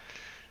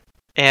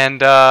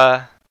 and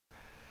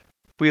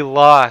we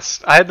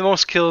lost. I had the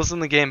most kills in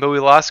the game, but we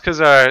lost because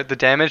the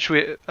damage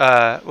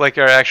like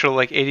our actual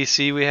like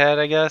ADC we had,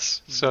 I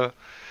guess. Mm-hmm. So it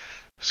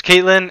was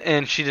Caitlyn,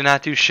 and she did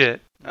not do shit.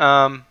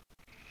 God,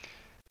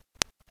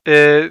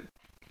 their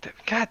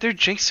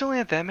Jinx only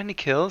had that many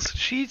kills.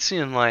 She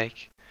seemed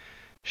like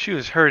she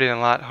was hurting a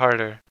lot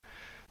harder,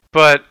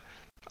 but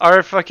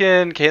our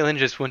fucking Caitlyn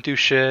just wouldn't do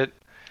shit.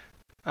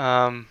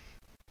 And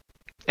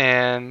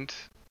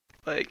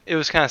like it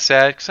was kind of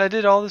sad because I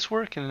did all this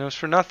work and it was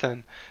for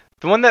nothing.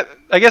 The one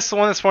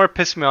that's more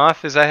pissed me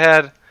off is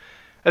I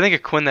think a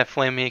Quinn that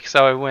flamed me because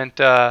I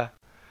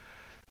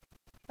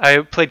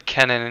played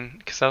Kennen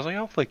because I was like,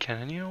 I'll play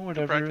Kennen,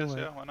 whatever. Practice,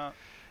 yeah, why not?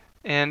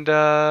 And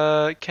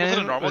Kennen was it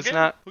a normal game?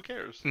 Not. Who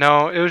cares?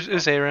 No, it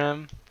was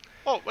ARAM.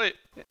 Oh wait.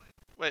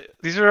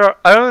 These are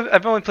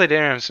I've only played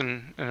ARAMs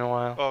in a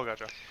while. Oh,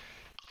 gotcha.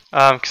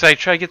 Because I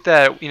try to get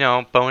that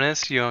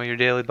bonus, your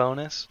daily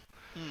bonus.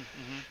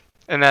 Mm-hmm.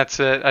 And that's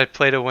it. I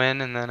play to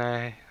win, and then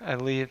I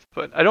leave.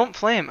 But I don't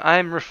flame.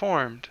 I'm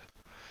reformed.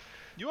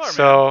 You are,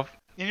 man.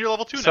 And you're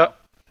level 2 now.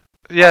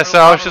 Yeah, so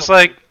I was just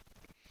like...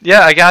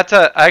 Yeah, I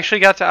actually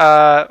got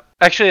to...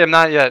 Actually, I'm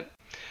not yet.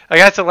 I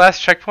got to the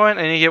last checkpoint.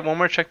 I need to get one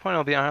more checkpoint.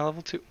 I'll be on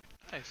level 2.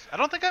 Nice. I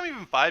don't think I'm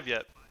even 5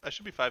 yet. I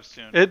should be 5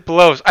 soon. It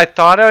blows. I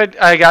thought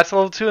I got to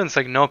level 2, and it's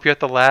like, nope, you're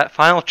at the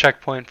final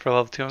checkpoint for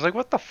level 2. I was like,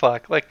 what the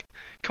fuck? Like,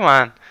 come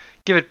on.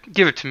 Give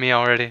it to me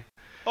already.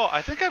 Oh,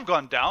 I think I've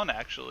gone down,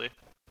 actually.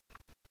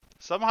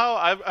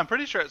 Somehow, I'm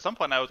pretty sure at some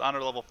point I was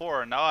honor level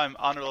 4, and now I'm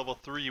honor level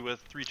 3 with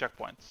 3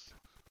 checkpoints.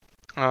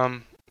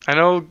 I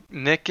know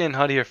Nick and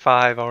Huddy are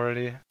 5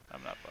 already.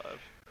 I'm not 5.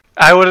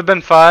 I would have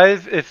been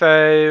 5 if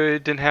I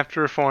didn't have to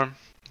reform.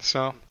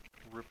 So.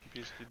 Rip in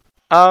peace, dude.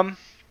 I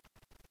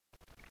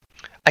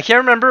can't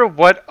remember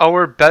what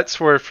our bets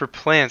were for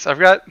plants. I've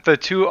got the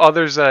 2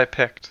 others that I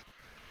picked.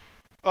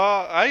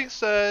 I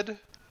said...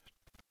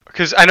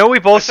 Because I know we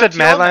both said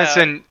Mad Lions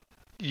and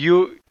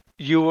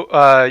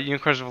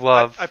Unicorns of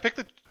Love. I picked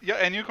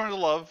and Unicorns of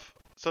Love.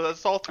 So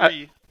that's all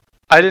 3.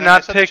 I did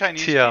not pick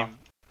TL. Team.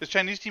 Is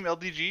Chinese team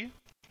LDG?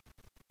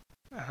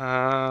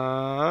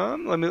 I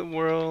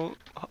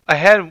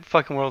had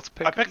fucking Worlds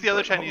pick. I picked the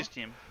other Chinese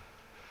team.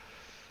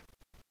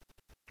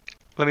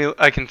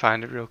 I can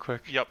find it real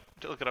quick. Yep,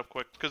 look it up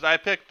quick. Because I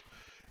picked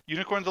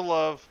Unicorns of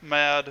Love,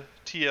 Mad,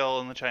 TL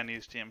on the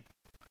Chinese team.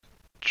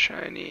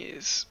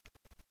 Chinese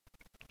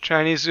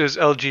is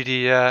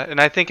LGD, yeah. And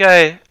I think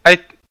I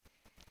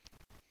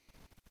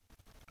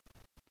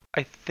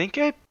think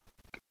I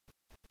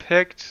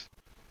picked.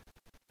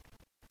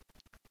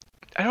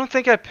 I don't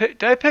think I picked.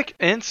 Did I pick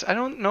Ints? I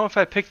don't know if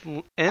I picked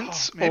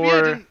Ints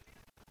or.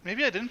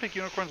 Maybe I didn't pick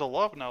Unicorns of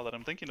Love now that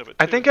I'm thinking of it.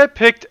 I think I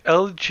picked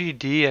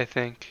LGD. I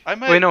think.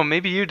 Wait, no,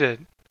 maybe you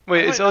did.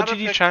 Wait, is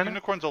LGD China?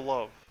 Unicorns of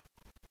Love.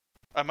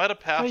 I might have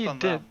passed on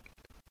did. them.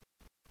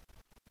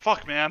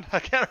 Fuck, man, I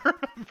can't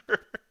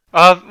remember.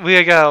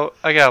 I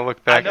gotta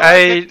look back.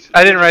 I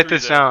didn't write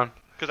this down.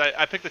 Because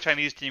I picked the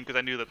Chinese team because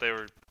I knew that they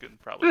were going to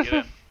probably get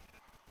in.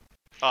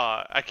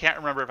 I can't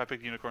remember if I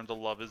picked Unicorns of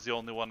Love. Is the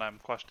only one I'm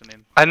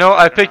questioning. I know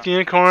I picked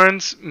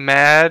Unicorns,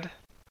 Mad,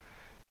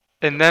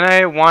 and then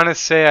I want to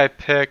say I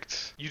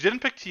picked. You didn't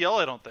pick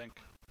TL, I don't think.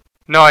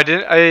 No, I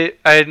didn't.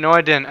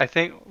 I didn't. I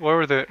think what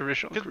were the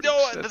original groups?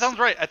 No, that sounds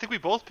right. I think we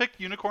both picked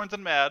Unicorns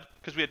and Mad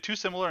because we had two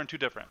similar and two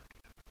different.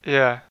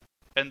 Yeah.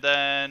 And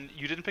then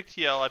you didn't pick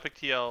TL. I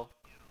picked TL.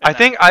 I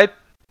think I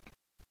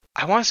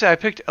want to say I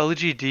picked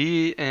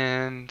LGD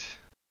and.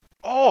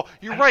 Oh,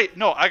 you're right.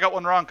 No, I got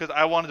one wrong because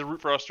I wanted to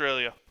root for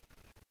Australia.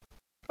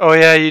 Oh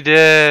yeah, you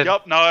did.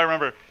 Yup. Now I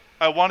remember.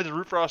 I wanted to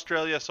root for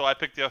Australia, so I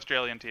picked the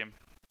Australian team.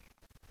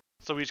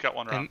 So we each got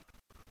one wrong. And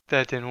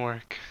that didn't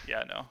work.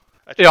 Yeah, no.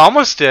 It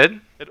almost did.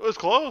 It was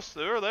close.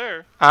 They were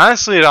there.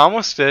 Honestly, it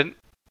almost did.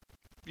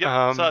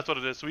 Yeah. So that's what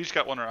it is. So we each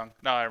got one wrong.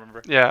 Now I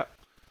remember. Yeah.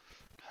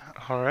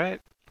 All right.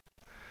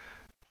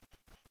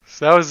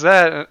 So that was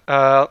that.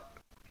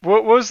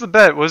 What was the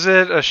bet? Was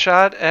it a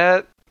shot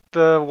at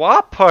the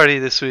WAP party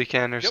this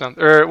weekend or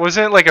something? Or was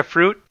it like a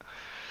fruit?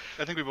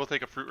 I think we both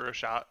take a fruit or a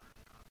shot.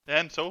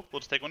 And so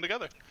we'll just take one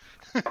together.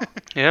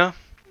 Yeah.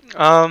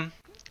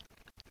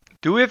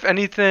 Do we have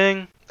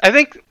anything? I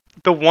think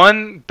the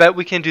one bet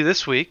we can do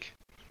this week.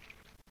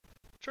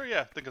 Sure,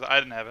 yeah. Because I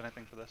didn't have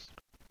anything for this.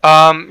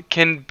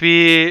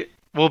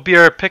 Will be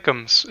our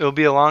pick'ems. It'll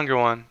be a longer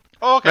one.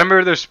 Oh, okay.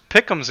 Remember, there's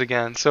pick'ems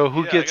again. So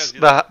who gets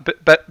the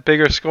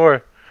bigger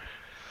score?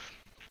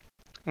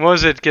 What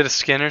was it? Get a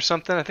skin or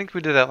something? I think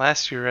we did that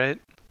last year, right?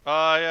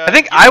 Yeah. I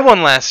think I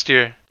won last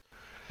year.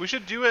 We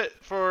should do it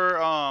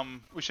for.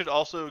 We should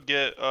also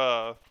get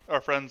our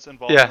friends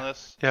involved in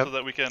this so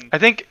that we can. I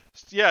think.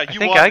 Yeah, I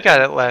think I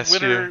got it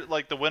last year.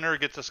 Like the winner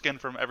gets a skin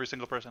from every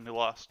single person who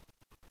lost.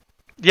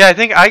 Yeah, I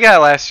think I got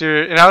it last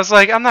year, and I was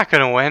like, I'm not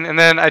gonna win. And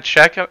then I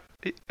check.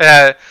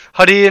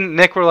 Huddy and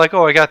Nick were like,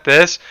 oh, I got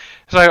this. I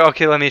was like,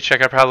 okay, let me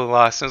check. I probably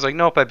lost. And I was like,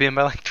 nope, I beat him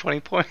by like 20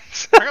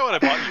 points. I forgot what I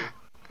bought you.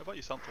 I bought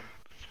you something.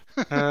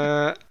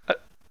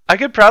 I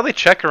could probably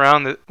check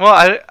around. Well,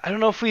 I don't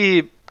know if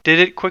we did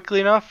it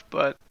quickly enough,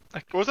 but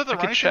was that the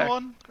Rankton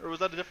one, or was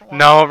that a different one?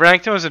 No,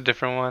 Rankton was a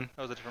different one.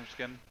 That was a different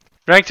skin.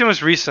 Rankton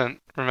was recent.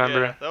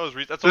 Remember? Yeah, that was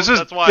recent. This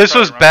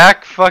was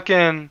back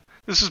fucking.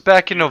 This was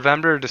back in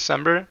November or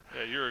December.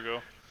 Yeah, a year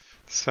ago.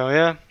 So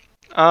yeah,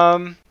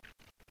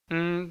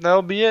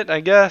 that'll be it, I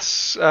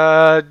guess.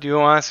 Do you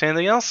want to say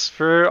anything else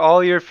for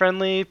all your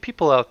friendly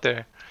people out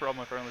there? For all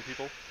my friendly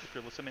people, if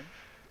you're listening,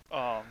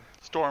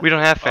 Storm. We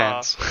don't have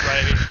fans.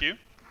 Riot HQ,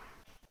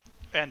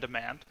 and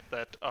demand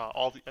that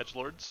all the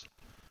edgelords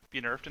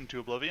be nerfed into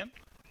oblivion.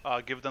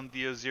 Give them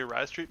the Azir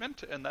Rise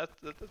treatment, and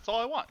that's all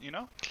I want. You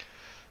know,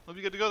 we'll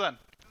be good to go then.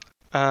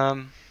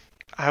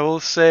 I will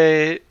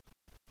say,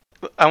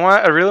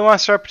 I really want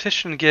to start a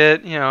petition to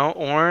get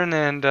Ornn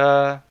and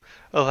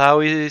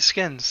Illaoi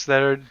skins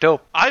that are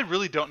dope. I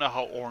really don't know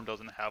how Ornn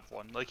doesn't have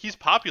one. Like, he's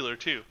popular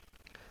too.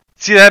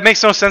 See, that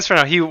makes no sense for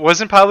now. He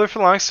wasn't popular for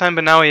the longest time,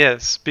 but now he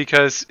is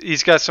because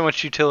he's got so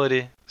much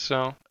utility.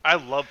 So I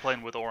love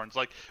playing with Ornns.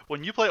 Like,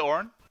 when you play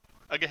Ornn,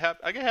 I get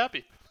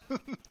happy.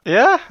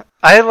 Yeah,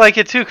 I like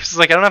it too because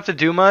I don't have to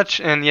do much,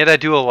 and yet I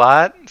do a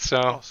lot.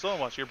 So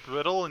much. You're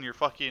brittle and your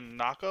fucking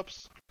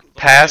knockups.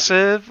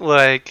 Passive,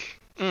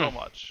 so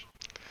much.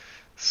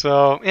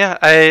 So yeah,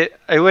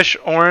 I wish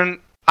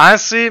Ornn.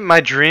 Honestly, my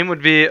dream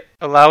would be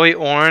Illaoi,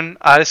 Ornn,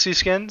 Odyssey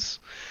skins.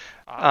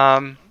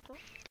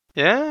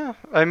 Yeah,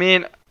 I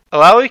mean,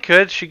 Illaoi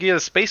could. She could get a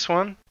space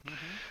one.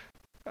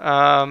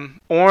 Mm-hmm.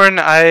 Ornn,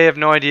 I have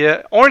no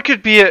idea. Ornn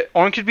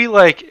could be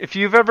like, if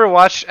you've ever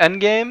watched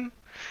Endgame,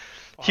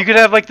 he could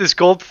have like this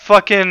gold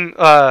fucking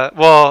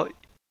Avengers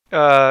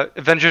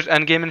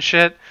Endgame and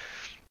shit.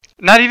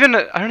 Not even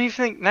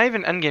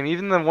Endgame,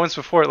 even the ones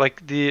before it,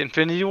 like the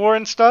Infinity War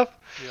and stuff.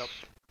 Yep.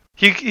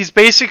 He's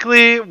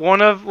basically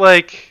one of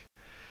like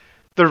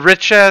the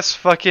rich ass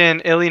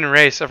fucking alien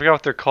race. I forgot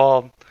what they're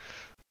called,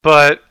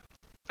 but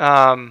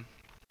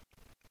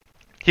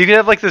he could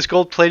have like this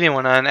gold plating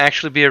one on and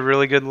actually be a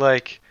really good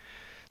like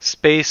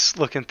space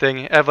looking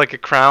thing. Have like a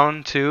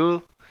crown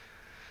too.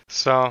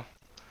 So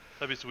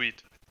that'd be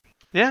sweet.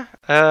 Yeah.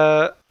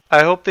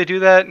 I hope they do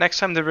that next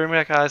time they bring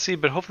back Odyssey,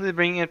 but hopefully they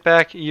bring it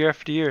back year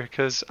after year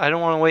because I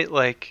don't want to wait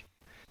like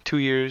 2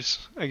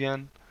 years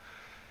again.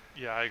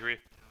 Yeah, I agree.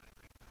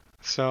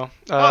 So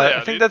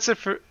I think that's it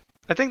for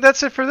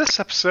this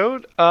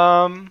episode.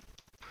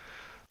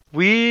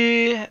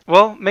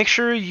 Make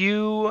sure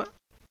you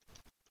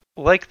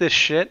like this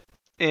shit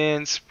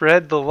and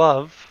spread the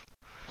love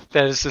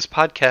that is this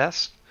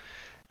podcast.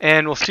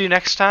 And we'll see you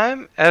next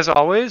time. As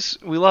always,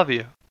 we love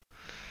you.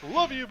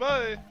 Love you.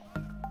 Bye.